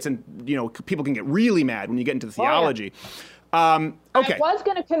that gets in, people can get really mad when you get into the theology. Okay. I was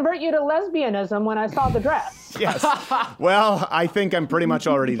going to convert you to lesbianism when I saw the dress. Yes. Well, I think I'm pretty much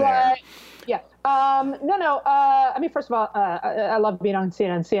already there. Yeah. I mean, first of all, I love being on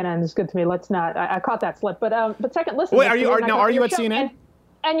CNN. CNN is good to me. Let's not. I caught that slip. But second, listen. Wait, are you at CNN?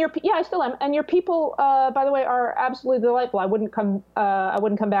 And I still am. And your people, by the way, are absolutely delightful. I wouldn't come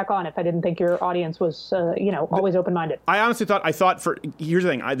back on if I didn't think your audience was, always open-minded. I honestly thought. Here's the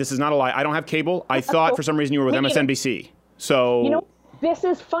thing. This is not a lie. I don't have cable. I thought for some reason you were with MSNBC. So. This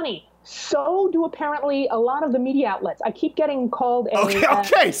is funny. So do apparently a lot of the media outlets. I keep getting called a...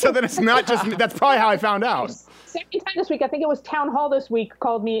 Okay, so then it's not just... That's probably how I found out. Second time this week, I think it was Town Hall this week,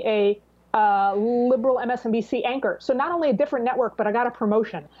 called me a liberal MSNBC anchor. So not only a different network, but I got a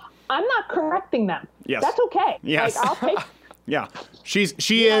promotion. I'm not correcting them. Yes. That's okay. Yes. I'll take... Yeah.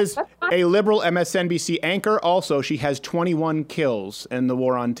 She is a liberal MSNBC anchor. Also, she has 21 kills in the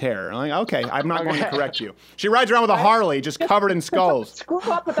war on terror. I'm like, okay, I'm not going to correct you. She rides around with a Harley just covered in skulls. Screw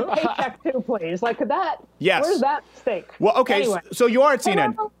up with the paycheck too, please. Could that? Yes. Where's that mistake? Well, okay, anyway. So you are at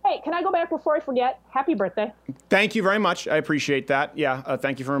CNN. Hey, can I go back before I forget? Happy birthday. Thank you very much. I appreciate that. Yeah,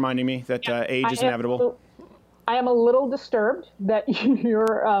 thank you for reminding me that age is inevitable. I am a little disturbed that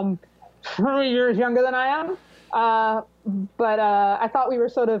you're 3 years younger than I am. But I thought we were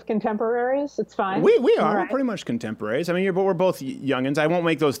sort of contemporaries. It's fine. We are. Right. We're pretty much contemporaries. I mean, we're both youngins. I won't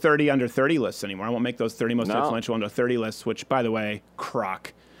make those 30 under 30 lists anymore. I won't make those 30 most influential under 30 lists, which, by the way,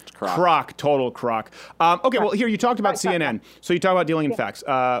 crock. Crock, total crock. Okay, well, here, you talked about CNN. So you talk about dealing in facts.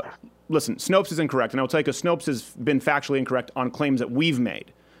 Listen, Snopes is incorrect, and I will tell you because Snopes has been factually incorrect on claims that we've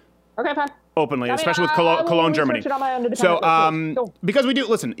made. Okay, fine. Openly, especially with Cologne, Germany. So, because we do,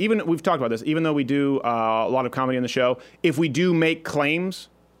 listen, even we've talked about this, even though we do a lot of comedy on the show, if we do make claims,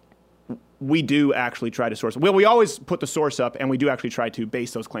 we do actually try to source. Well, we always put the source up, and we do actually try to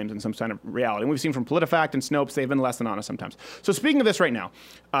base those claims in some kind of reality. And we've seen from PolitiFact and Snopes, they've been less than honest sometimes. So speaking of this right now,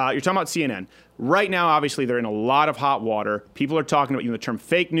 you're talking about CNN. Right now, obviously, they're in a lot of hot water. People are talking about, the term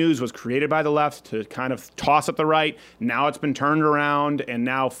fake news was created by the left to kind of toss at the right. Now it's been turned around, and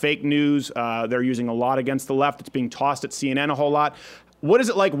now fake news, they're using a lot against the left. It's being tossed at CNN a whole lot. What is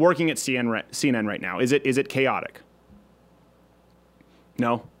it like working at CNN right now? Is it chaotic?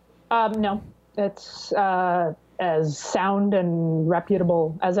 No? No, it's as sound and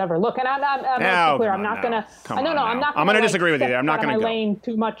reputable as ever. Look, and I'm clear. I'm not gonna. I'm not. I'm gonna disagree with you there. I'm not gonna go. Lane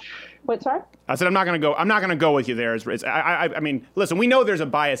too much. Wait, sorry. I said I'm not gonna go. I'm not gonna go with you there. I mean, listen. We know there's a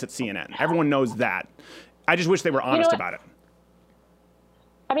bias at CNN. Everyone knows that. I just wish they were honest about it.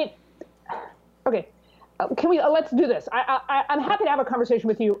 I mean, okay. Can we let's do this? I'm happy to have a conversation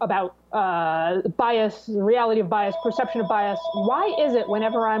with you about bias, the reality of bias, perception of bias. Why is it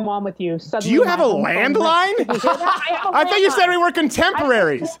whenever I'm on with you, suddenly do you have a landline? I thought you said we were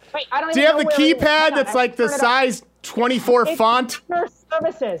contemporaries. Do you have the keypad that's like the size 24 font?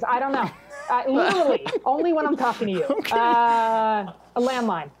 Services. I don't know. Literally, only when I'm talking to you. Okay. A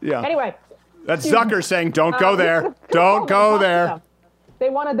landline. Yeah. Anyway. That's Zucker saying, "Don't go there. Don't go there." They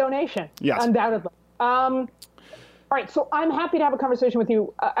want a donation. Yes. Undoubtedly. All right, so I'm happy to have a conversation with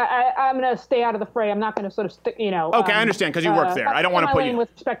you. I'm going to stay out of the fray. I'm not going to sort of stick, Okay, I understand, because you work there. I don't want to put you... with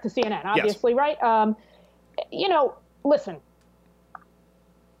respect to CNN, obviously, right? Listen.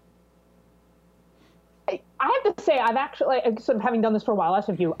 I have to say, I've actually, sort of having done this for a while, as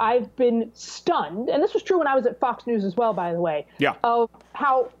have you, I've been stunned, and this was true when I was at Fox News as well, by the way, of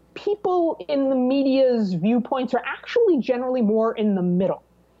how people in the media's viewpoints are actually generally more in the middle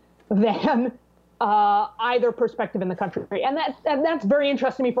than... either perspective in the country. And that's very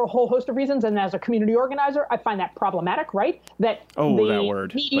interesting to me for a whole host of reasons. And as a community organizer, I find that problematic, right? That media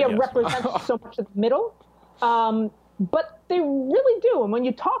represents so much of the middle. But they really do. And when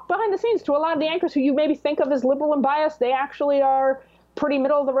you talk behind the scenes to a lot of the anchors who you maybe think of as liberal and biased, they actually are pretty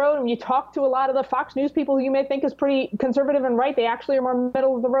middle of the road. And when you talk to a lot of the Fox News people who you may think is pretty conservative and right, they actually are more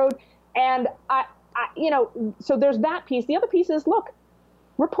middle of the road. And so there's that piece. The other piece is, look,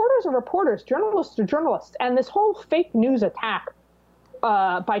 reporters are reporters, journalists are journalists, and this whole fake news attack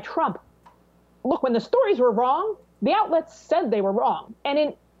by Trump, look, when the stories were wrong, the outlets said they were wrong. And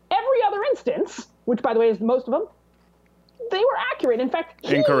in every other instance, which, by the way, is most of them, they were accurate. In fact,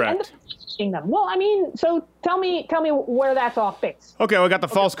 incorrect. Them. Well, I mean, so tell me where that's off base. Okay, we got the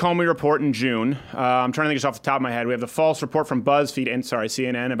false Comey report in June. I'm trying to think just off the top of my head. We have the false report from BuzzFeed and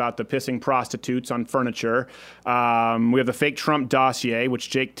CNN about the pissing prostitutes on furniture. We have the fake Trump dossier,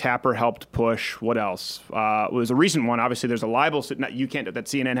 which Jake Tapper helped push. What else? It was a recent one. Obviously, there's a libel that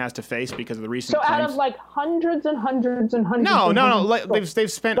CNN has to face because of the recent claims. Out of like hundreds and hundreds and hundreds. No.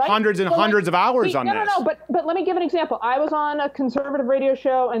 They've spent hundreds and hundreds of hours on this. No. But let me give an example. I was on a conservative radio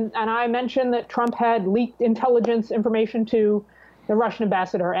show, and I mentioned that Trump had leaked intelligence information to the Russian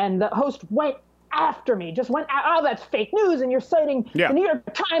ambassador, and the host went after me, just went, oh, that's fake news, and you're citing the New York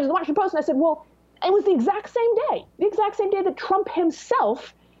Times and the Washington Post. And I said, well, it was the exact same day that Trump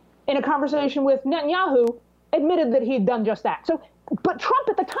himself, in a conversation with Netanyahu, admitted that he'd done just that. So, but Trump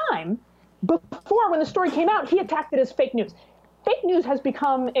at the time, before when the story came out, he attacked it as fake news. Fake news has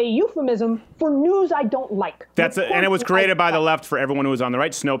become a euphemism for news I don't like. And it was created by the left for everyone who was on the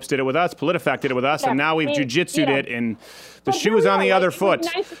right. Snopes did it with us. PolitiFact did it with us. And now we've jujitsu'd it, and the shoe is on the other foot. It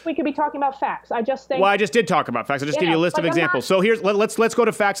would be nice if we could be talking about facts. I just think... Well, I just did talk about facts. I just gave you a list of examples. So let's go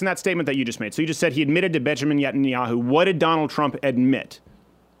to facts in that statement that you just made. So you just said he admitted to Benjamin Netanyahu. What did Donald Trump admit?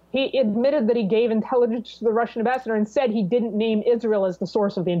 He admitted that he gave intelligence to the Russian ambassador and said he didn't name Israel as the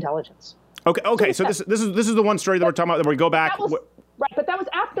source of the intelligence. Okay. So this is the one story that we're talking about. That we go back. Right, but that was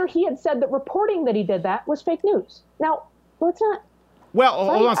after he had said that reporting that he did that was fake news. Now, it's not. Well,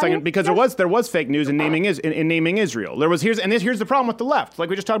 hold on a second, because there was fake news in naming Israel. Here's the problem with the left. Like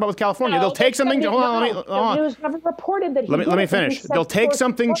we just talked about with California, they'll take something. Hold on. The news never reported that. Let me finish. They'll take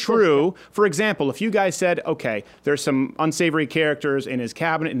something true. For example, if you guys said, okay, there's some unsavory characters in his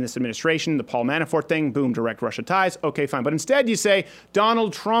cabinet, in this administration, the Paul Manafort thing, boom, direct Russia ties. Okay, fine. But instead, you say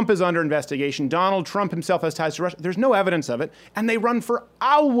Donald Trump is under investigation. Donald Trump himself has ties to Russia. There's no evidence of it, and they run for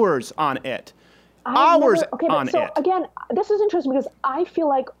hours on it. Again, this is interesting because I feel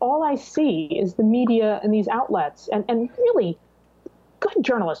like all I see is the media and these outlets, and really, good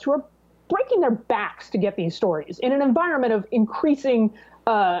journalists who are breaking their backs to get these stories in an environment of increasing,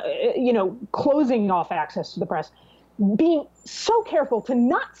 closing off access to the press, being so careful to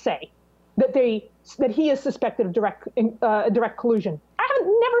not say that he is suspected of direct collusion. I have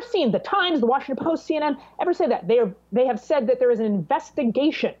never seen the Times, the Washington Post, CNN ever say that. They have said that there is an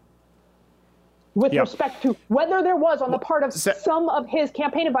investigation with respect to whether there was on the part of some of his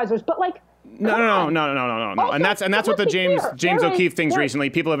campaign advisors, but like. No. Also, and that's what the James O'Keefe things recently.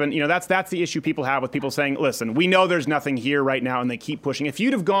 People have been, that's the issue people have with people saying, listen, we know there's nothing here right now, and they keep pushing. If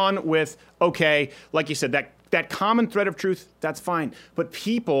you'd have gone with, okay, like you said, that common thread of truth, that's fine. But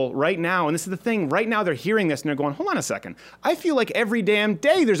people right now, and this is the thing, right now they're hearing this and they're going, hold on a second. I feel like every damn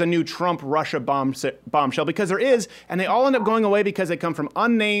day there's a new Trump-Russia bombshell, because there is, and they all end up going away because they come from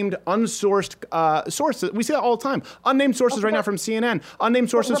unnamed, unsourced sources. We see that all the time. Unnamed sources right now from CNN, unnamed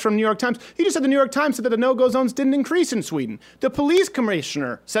sources from New York Times. He just said the New York Times said that the no-go zones didn't increase in Sweden. The police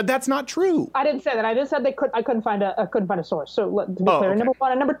commissioner said that's not true. I didn't say that. I just said I couldn't find a source. So to be clear, okay. Number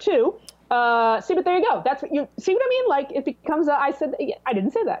one and number two. See, but there you go. That's what you see. What I mean? Like, it becomes. I said I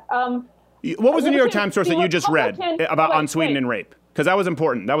didn't say that. What was the New York Times source that you just read about on Sweden and rape? Because that was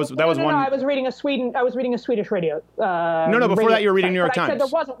important. That was one. No, I was reading a Swedish radio. Before that you were reading New York Times. I said there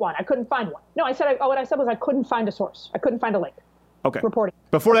wasn't one. I couldn't find one. No, I said what I said was I couldn't find a source. I couldn't find a link. Okay. Reporting.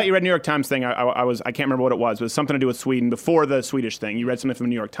 Before that, you read New York Times thing. I can't remember what it was. It was something to do with Sweden. Before the Swedish thing, you read something from the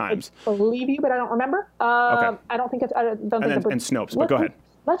New York Times. I believe you, but I don't remember. Okay. I don't think it's. I don't think. And Snopes. But go ahead.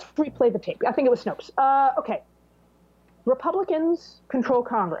 Let's replay the tape. I think it was Snopes. Okay. Republicans control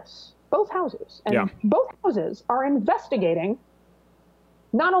Congress, both houses, and both houses are investigating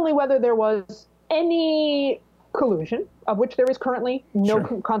not only whether there was any collusion, of which there is currently no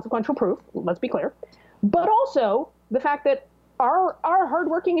consequential proof. Let's be clear, but also the fact that our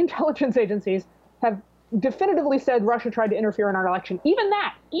hardworking intelligence agencies have definitively said Russia tried to interfere in our election. Even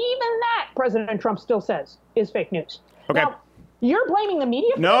that President Trump still says is fake news. Okay. Now, you're blaming the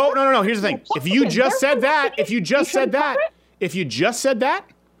media? No. Here's the thing. If you just said that,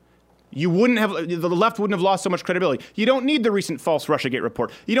 you wouldn't have, the left wouldn't have lost so much credibility. You don't need the recent false Russiagate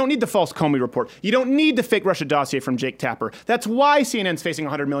report. You don't need the false Comey report. You don't need the fake Russia dossier from Jake Tapper. That's why CNN's facing a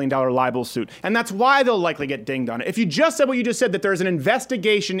 $100 million libel suit. And that's why they'll likely get dinged on it. If you just said what you just said, that there's an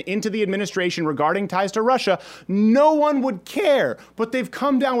investigation into the administration regarding ties to Russia, no one would care. But they've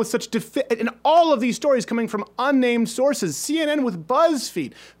come down with such, and all of these stories coming from unnamed sources. CNN with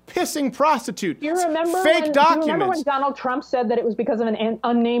BuzzFeed. Pissing prostitute. Fake documents. Do you remember when Donald Trump said that it was because of an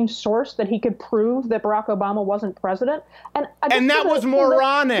unnamed source that he could prove that Barack Obama wasn't president? And that was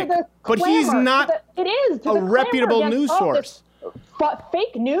moronic. But he's not a reputable news source.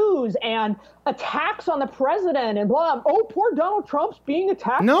 Fake news and attacks on the president and blah. Oh, poor Donald Trump's being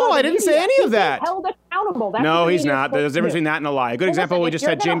attacked. No, I didn't say any of that. He's held accountable. That's no, he's not. There's a difference between that and a lie. A good example, we just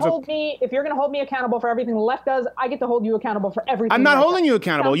had James. If you're going to hold me accountable for everything the left does, I get to hold you accountable for everything. I'm not holding you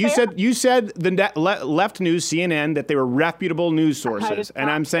accountable. You said the left news, CNN, that they were reputable news sources,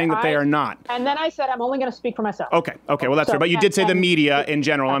 and I'm saying that they are not. And then I said I'm only going to speak for myself. Okay, well that's fair. But you did say the media in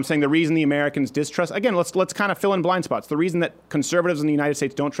general. I'm saying the reason the Americans distrust. Again, let's kind of fill in blind spots. The reason that conservatives in the United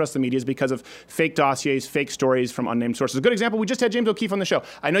States don't trust the media is because of fake dossiers, fake stories from unnamed sources. A good example, we just had James O'Keefe on the show.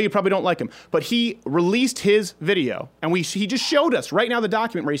 I know you probably don't like him, but he released his video, and he just showed us right now the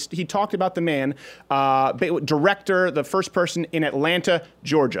document where he talked about the man, director, the first person in Atlanta,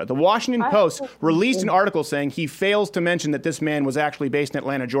 Georgia. The Washington Post released an article saying he fails to mention that this man was actually based in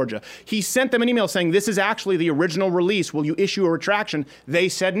Atlanta, Georgia. He sent them an email saying, this is actually the original release. Will you issue a retraction? They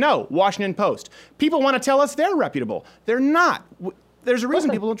said no. Washington Post. People want to tell us they're reputable. They're not. There's a reason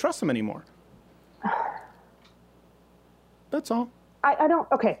people don't trust them anymore. That's all. I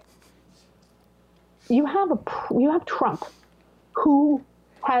don't. Okay. You have Trump, who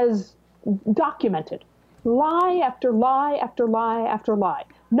has documented lie after lie after lie after lie.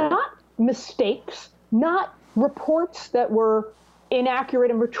 Not mistakes, not reports that were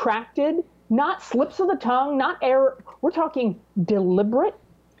inaccurate and retracted, not slips of the tongue, not error. We're talking deliberate,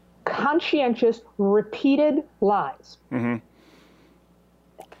 conscientious, repeated lies. Mm-hmm.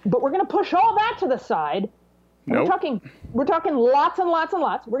 But we're going to push all that to the side. Nope. We're talking lots and lots and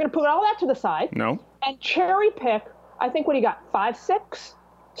lots. We're going to put all that to the side. No. And cherry pick, I think, what do you got? 5, 6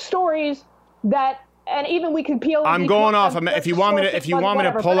 stories that, and even we can peel. I'm going off. If you want me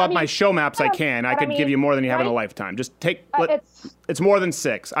to pull up my show maps, I can. I could give you more than you have in a lifetime. Just take. It's more than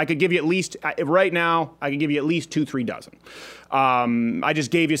 6. I could give you at least right now. I could give you at least 2-3 dozen. I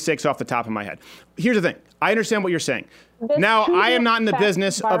just gave you 6 off the top of my head. Here's the thing. I understand what you're saying. This Now, I am not in the choosing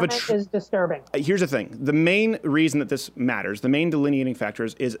business of a... environment is disturbing. Here's the thing. The main reason that this matters, the main delineating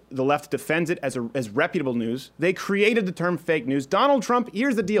factors, is the left defends it as reputable news. They created the term fake news. Donald Trump,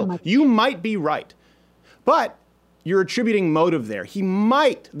 here's the deal. You might be right, but you're attributing motive there.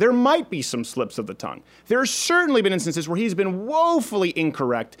 There might be some slips of the tongue. There have certainly been instances where he's been woefully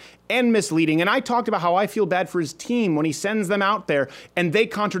incorrect and misleading. And I talked about how I feel bad for his team when he sends them out there and they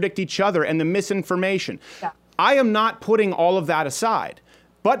contradict each other and the misinformation. Yeah. I am not putting all of that aside,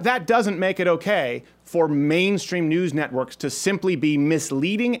 but that doesn't make it okay for mainstream news networks to simply be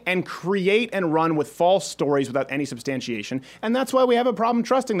misleading and create and run with false stories without any substantiation. And that's why we have a problem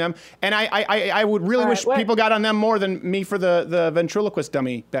trusting them. And I would really wish people got on them more than me for the ventriloquist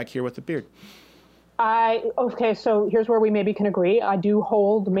dummy back here with the beard. Okay, so here's where we maybe can agree. I do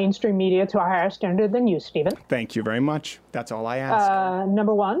hold mainstream media to a higher standard than you, Stephen. Thank you very much. That's all I ask.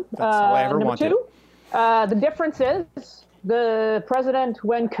 Number one. That's all I ever number wanted. Two, the difference is the president,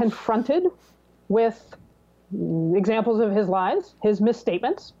 when confronted with examples of his lies, his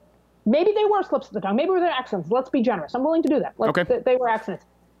misstatements, maybe they were slips of the tongue, maybe they were accidents. Let's be generous. I'm willing to do that. They were accidents.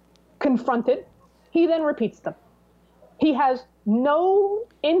 Confronted, he then repeats them. He has no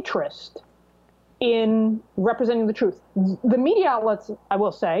interest in representing the truth. The media outlets, I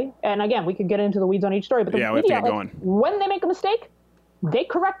will say, and again, we could get into the weeds on each story, but the media outlets, when they make a mistake, they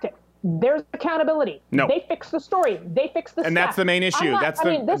correct it. There's accountability. No. They fix the story. They fix the And stuff. that's the main issue. That's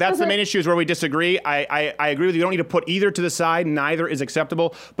the main issue is where we disagree. I agree with you. You don't need to put either to the side. Neither is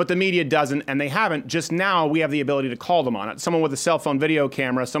acceptable. But the media doesn't, and they haven't. Just now we have the ability to call them on it. Someone with a cell phone video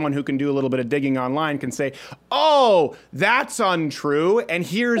camera, someone who can do a little bit of digging online can say, oh, that's untrue, and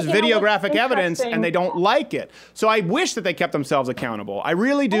here's videographic evidence, and they don't like it. So I wish that they kept themselves accountable. I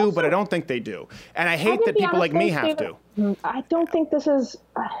really do, but I don't think they do. And I hate that people like me have to. I don't think this is...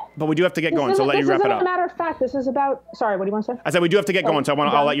 But we do have to get going, so I'll let you wrap it up. This isn't a matter of fact. This is about... Sorry, what do you want to say? I said we do have to get going, so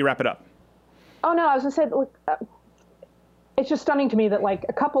I'll let you wrap it up. Oh, no, I was going to say, look, it's just stunning to me that, like,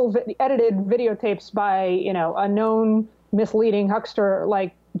 a couple edited videotapes by, a known misleading huckster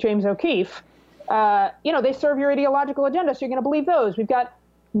like James O'Keefe, they serve your ideological agenda, so you're going to believe those. We've got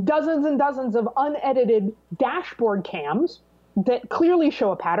dozens and dozens of unedited dashboard cams that clearly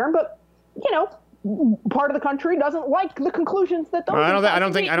show a pattern, but, part of the country doesn't like the conclusions that those. I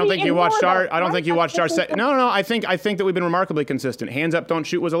don't think you watched our. No. I think that we've been remarkably consistent. Hands up, don't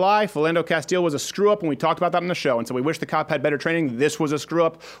shoot was a lie. Philando Castile was a screw up, and we talked about that on the show. And so we wish the cop had better training. This was a screw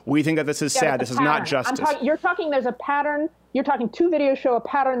up. We think that this is sad. This is not justice. You're talking. There's a pattern. You're talking two videos show a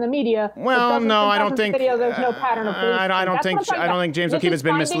pattern in the media. Well, no, I don't think. There's no pattern of police. I don't think James O'Keefe has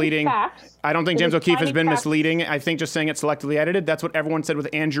been misleading. I don't think James O'Keefe has been misleading. I think just saying it's selectively edited. That's what everyone said with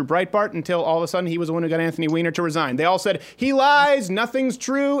Andrew Breitbart until all of a sudden he was the one who got Anthony Weiner to resign. They all said he lies, nothing's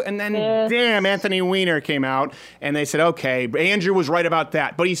true, and then damn, Anthony Weiner came out and they said, okay, Andrew was right about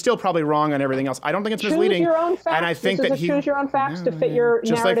that, but he's still probably wrong on everything else. I don't think it's misleading. Choose your own facts. And I think that choose your own facts to fit your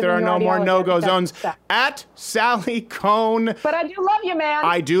just like there are no more no-go zones. At Sally Kohn. But I do love you, man.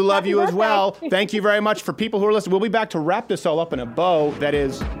 I do love you as well. Thank you very much for people who are listening. We'll be back to wrap this all up in a bow that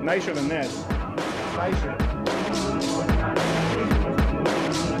is nicer than this. Nicer.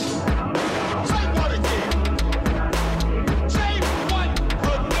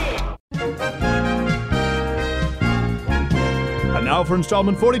 And now for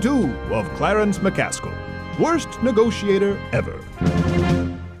installment 42 of Clarence McCaskill, worst negotiator ever.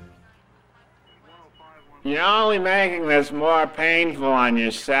 You're only making this more painful on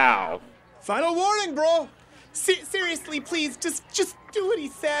yourself. Final warning, bro. Seriously, please, just do what he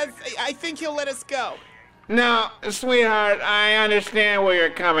says. I think he'll let us go. No, sweetheart, I understand where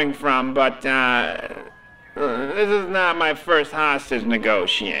you're coming from, but this is not my first hostage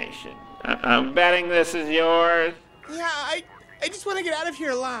negotiation. I'm betting this is yours. Yeah, I just want to get out of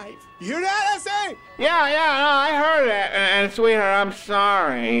here alive. You hear that, S.A.? Yeah, no, I heard it. And sweetheart, I'm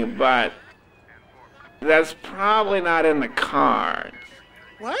sorry, but that's probably not in the cards.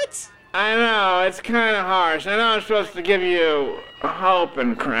 What? I know, it's kind of harsh. I know I'm supposed to give you hope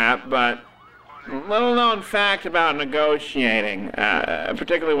and crap, but little known fact about negotiating,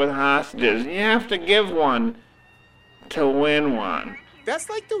 particularly with hostages, you have to give one to win one. That's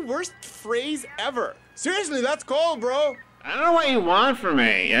like the worst phrase ever. Seriously, that's cold, bro. I don't know what you want from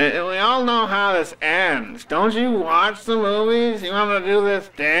me. We all know how this ends. Don't you watch the movies? You want to do this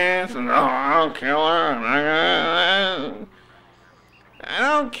dance and, I'll kill her. I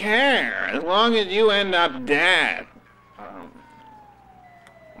don't care, as long as you end up dead.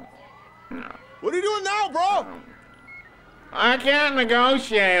 No. What are you doing now, bro? I can't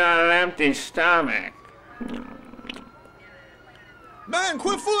negotiate on an empty stomach. Man,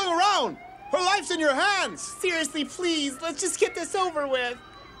 quit fooling around. Her life's in your hands. Seriously, please, let's just get this over with.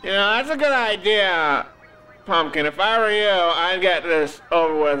 You know, that's a good idea, Pumpkin. If I were you, I'd get this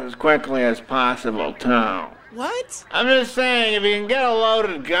over with as quickly as possible, too. What? I'm just saying, if you can get a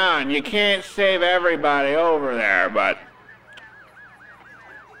loaded gun, you can't save everybody over there, but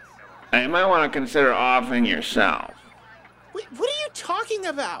you might want to consider offing yourself. Wait, what are you talking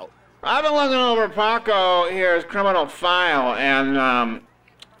about? I've been looking over Paco here's criminal file, and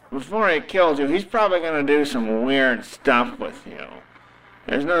before he kills you, he's probably going to do some weird stuff with you.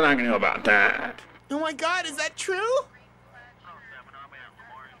 There's nothing I can do about that. Oh my God, is that true?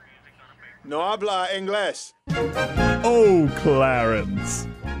 No habla inglés. Oh, Clarence.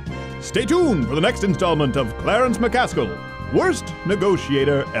 Stay tuned for the next installment of Clarence McCaskill, worst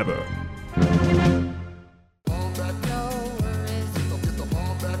negotiator ever.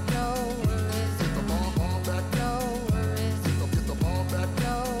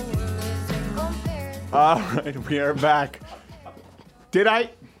 All right, we are back. Did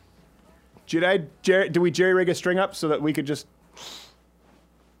we jerry rig a string up so that we could just?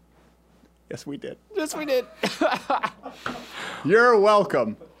 Yes, we did. Yes, we did. You're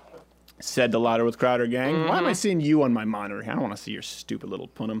welcome, said the Louder with Crowder gang. Why am I seeing you on my monitor? I don't want to see your stupid little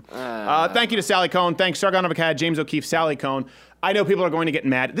punum. Thank you to Sally Kohn. Thanks, Sargon of Akkad, James O'Keefe, Sally Kohn. I know people are going to get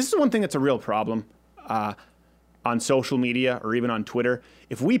mad. This is one thing that's a real problem on social media or even on Twitter.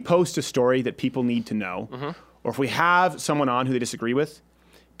 If we post a story that people need to know, or if we have someone on who they disagree with,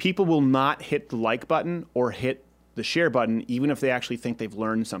 people will not hit the like button or hit the share button, even if they actually think they've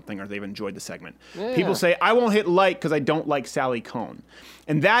learned something or they've enjoyed the segment. Yeah. People say, I won't hit like because I don't like Sally Kohn.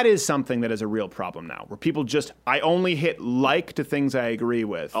 And that is something that is a real problem now, where people just, I only hit like to things I agree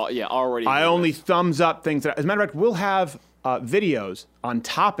with. Oh, yeah, already. I only thumbs up things that, as a matter of fact, we'll have videos on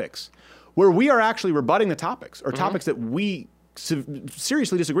topics where we are actually rebutting the topics or topics that we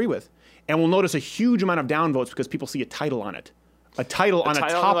seriously disagree with. And we'll notice a huge amount of downvotes because people see a title on it. A title on a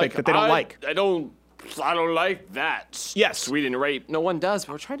topic that they don't like. I don't like that. Yes. Sweden rape. No one does,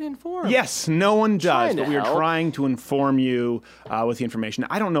 but we're trying to inform. Yes, no one does, Trying but to we are help. trying to inform you with the information.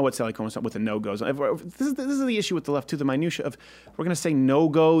 I don't know what Sally Kohn was with the no-go zone. This is the issue with the left, too, the minutia of, we're going to say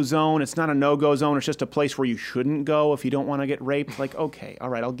no-go zone. It's not a no-go zone. It's just a place where you shouldn't go if you don't want to get raped. Like, okay, all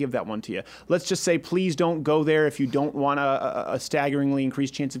right, I'll give that one to you. Let's just say, please don't go there if you don't want a staggeringly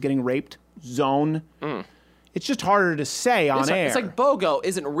increased chance of getting raped zone. It's just harder to say on air. It's like BOGO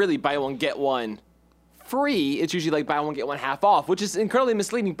isn't really buy one, get one free. It's usually like buy one, get one half off, which is incredibly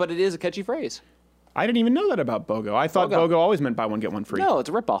misleading, but it is a catchy phrase. I didn't even know that about BOGO. I thought BOGO always meant buy one, get one free. No, it's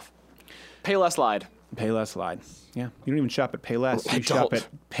a ripoff. Pay less, lied. Pay less, lied. Yeah, you don't even shop at Pay Less. I You shop don't.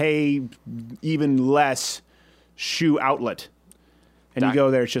 at Pay Even Less Shoe Outlet. And you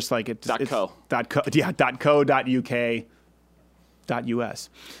go there, it's just like it's .co. Yeah, .co.uk, .us.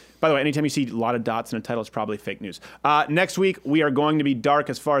 By the way, anytime you see a lot of dots in a title, it's probably fake news. Next week, we are going to be dark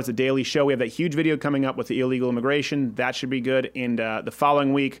as far as the Daily Show. We have that huge video coming up with the illegal immigration. That should be good. And the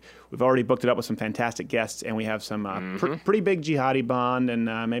following week, we've already booked it up with some fantastic guests, and we have some pretty big jihadi bond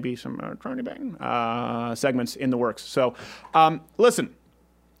and maybe some crony bang segments in the works. So, listen,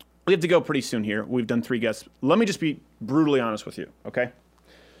 we have to go pretty soon here. We've done 3 guests. Let me just be brutally honest with you, okay?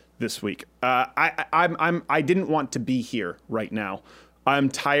 This week, I didn't want to be here right now. I'm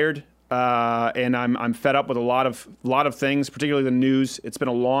tired, and I'm fed up with a lot of things, particularly the news. It's been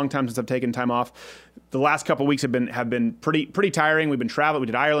a long time since I've taken time off. The last couple of weeks have been pretty tiring. We've been traveling. We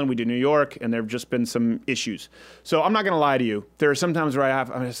did Ireland. We did New York, and there have just been some issues. So I'm not going to lie to you. There are some times where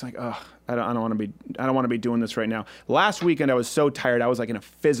I'm just like, oh, I don't want to be doing this right now. Last weekend I was so tired. I was like in a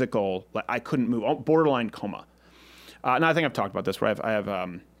physical, like I couldn't move, borderline coma. And I think I've talked about this, where I have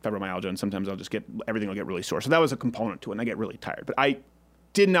fibromyalgia, and sometimes everything will get really sore. So that was a component to it, and I get really tired. But I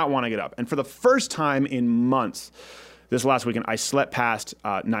did not want to get up. And for the first time in months, this last weekend, I slept past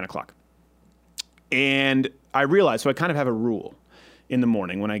 9 o'clock. And I realized, so I kind of have a rule in the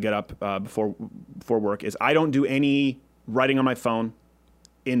morning when I get up before work, is I don't do any writing on my phone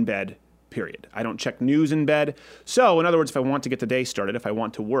in bed, period. I don't check news in bed. So, in other words, if I want to get the day started, if I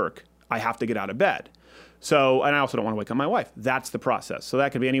want to work, I have to get out of bed. So, and I also don't want to wake up my wife. That's the process. So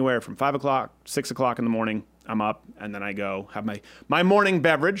that could be anywhere from 5 o'clock, 6 o'clock in the morning. I'm up, and then I go have my morning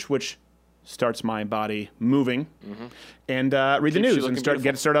beverage, which starts my body moving, and read the news and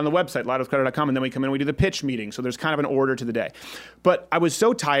get started on the website, loudwithcrowder.com, and then we come in and we do the pitch meeting. So there's kind of an order to the day. But I was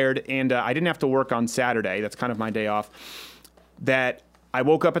so tired, and I didn't have to work on Saturday. That's kind of my day off. That I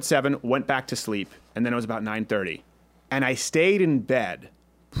woke up at 7, went back to sleep, and then it was about 9:30. And I stayed in bed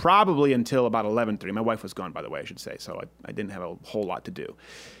probably until about 11:30. My wife was gone, by the way, I should say, so I didn't have a whole lot to do.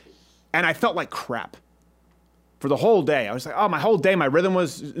 And I felt like crap. for the whole day. I was like, oh, my whole day, my rhythm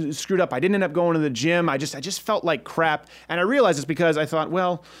was screwed up. I didn't end up going to the gym. I just felt like crap. And I realized it's because I thought,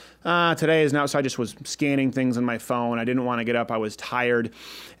 well, today is now, so I just was scanning things on my phone. I didn't want to get up. I was tired.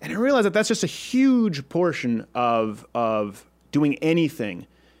 And I realized that that's just a huge portion of doing anything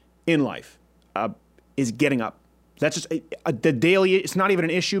in life, is getting up. That's just the daily, it's not even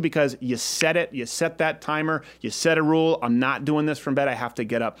an issue because you set it, you set that timer, you set a rule. I'm not doing this from bed. I have to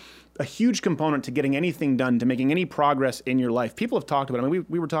get up. A huge component to getting anything done, to making any progress in your life. People have talked about it. I mean,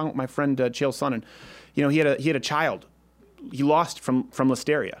 we were talking with my friend Chael Sonnen. You know, he had a child. He lost from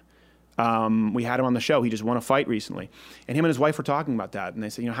listeria. We had him on the show. He just won a fight recently. And him and his wife were talking about that. And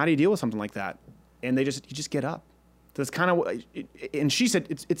they said, you know, how do you deal with something like that? And you just get up. That's kind of, and she said,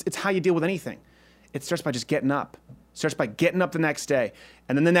 it's how you deal with anything. It starts by just getting up. It starts by getting up the next day,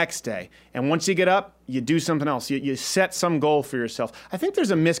 and then the next day. And once you get up, you do something else. You set some goal for yourself. I think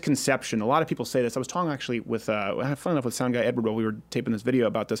there's a misconception. A lot of people say this. I was talking actually with, I had fun enough with sound guy Edward while we were taping this video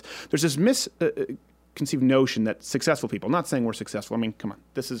about this. There's this misconceived notion that successful people, I'm not saying we're successful. I mean, come on.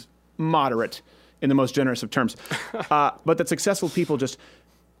 This is moderate in the most generous of terms. But that successful people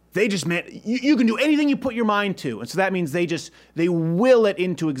you can do anything you put your mind to. And so that means they will it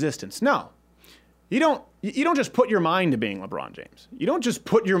into existence. No. You don't just put your mind to being LeBron James. You don't just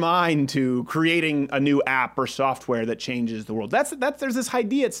put your mind to creating a new app or software that changes the world. There's this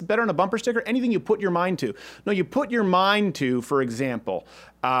idea, it's better on a bumper sticker, anything you put your mind to. No, you put your mind to, for example,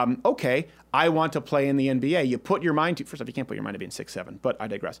 okay, I want to play in the NBA. You put your mind to, first off, you can't put your mind to being 6'7", but I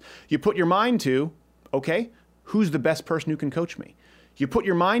digress. You put your mind to, okay, who's the best person who can coach me? You put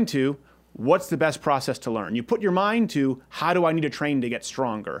your mind to, what's the best process to learn? You put your mind to, how do I need to train to get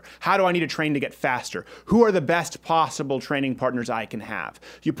stronger? How do I need to train to get faster? Who are the best possible training partners I can have?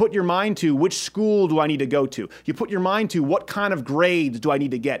 You put your mind to, which school do I need to go to? You put your mind to, what kind of grades do I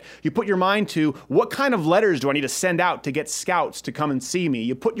need to get? You put your mind to, what kind of letters do I need to send out to get scouts to come and see me?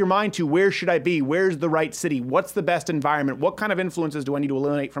 You put your mind to, where should I be? Where's the right city? What's the best environment? What kind of influences do I need to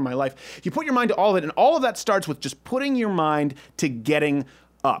eliminate from my life? You put your mind to all of it, and all of that starts with just putting your mind to getting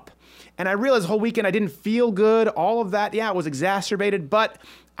up. And I realized the whole weekend I didn't feel good. All of that, it was exacerbated, but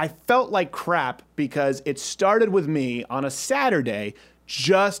I felt like crap because it started with me on a Saturday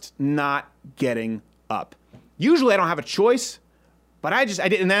just not getting up. Usually I don't have a choice, but I did.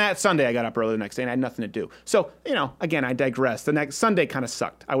 And then that Sunday I got up early the next day and I had nothing to do. So, again, I digress. The next Sunday kind of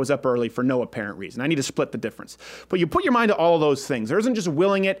sucked. I was up early for no apparent reason. I need to split the difference. But you put your mind to all of those things. There isn't just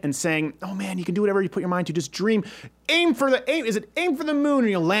willing it and saying, oh man, you can do whatever you put your mind to. Just dream. Aim for the moon and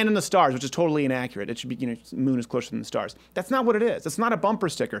you'll land in the stars, which is totally inaccurate. It should be, the moon is closer than the stars. That's not what it is. It's not a bumper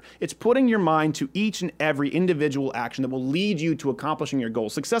sticker. It's putting your mind to each and every individual action that will lead you to accomplishing your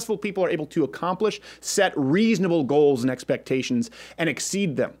goals. Successful people are able to accomplish, set reasonable goals and expectations and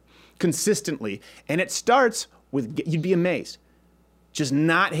exceed them consistently. And it starts with, you'd be amazed, just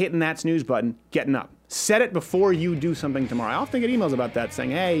not hitting that snooze button, getting up. Set it before you do something tomorrow. I often get emails about that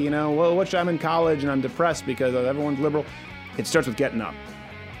saying, hey, I'm in college and I'm depressed because everyone's liberal. It starts with getting up.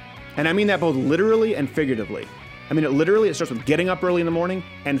 And I mean that both literally and figuratively. I mean it literally, it starts with getting up early in the morning,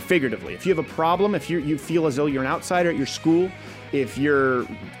 and figuratively. If you have a problem, if you feel as though you're an outsider at your school, if you're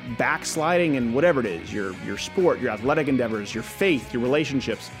backsliding in whatever it is, your sport, your athletic endeavors, your faith, your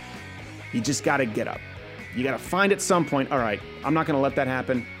relationships, you just got to get up. You got to find at some point, all right, I'm not going to let that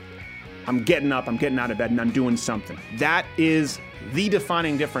happen. I'm getting up, I'm getting out of bed, and I'm doing something. That is the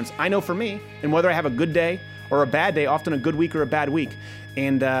defining difference, I know for me, and whether I have a good day or a bad day, often a good week or a bad week.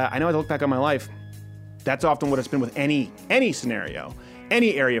 And I know as I look back on my life, that's often what it's been with any scenario,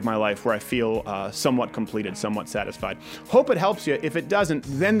 any area of my life where I feel somewhat completed, somewhat satisfied. Hope it helps you. If it doesn't,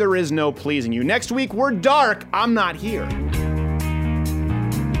 then there is no pleasing you. Next week, we're dark. I'm not here.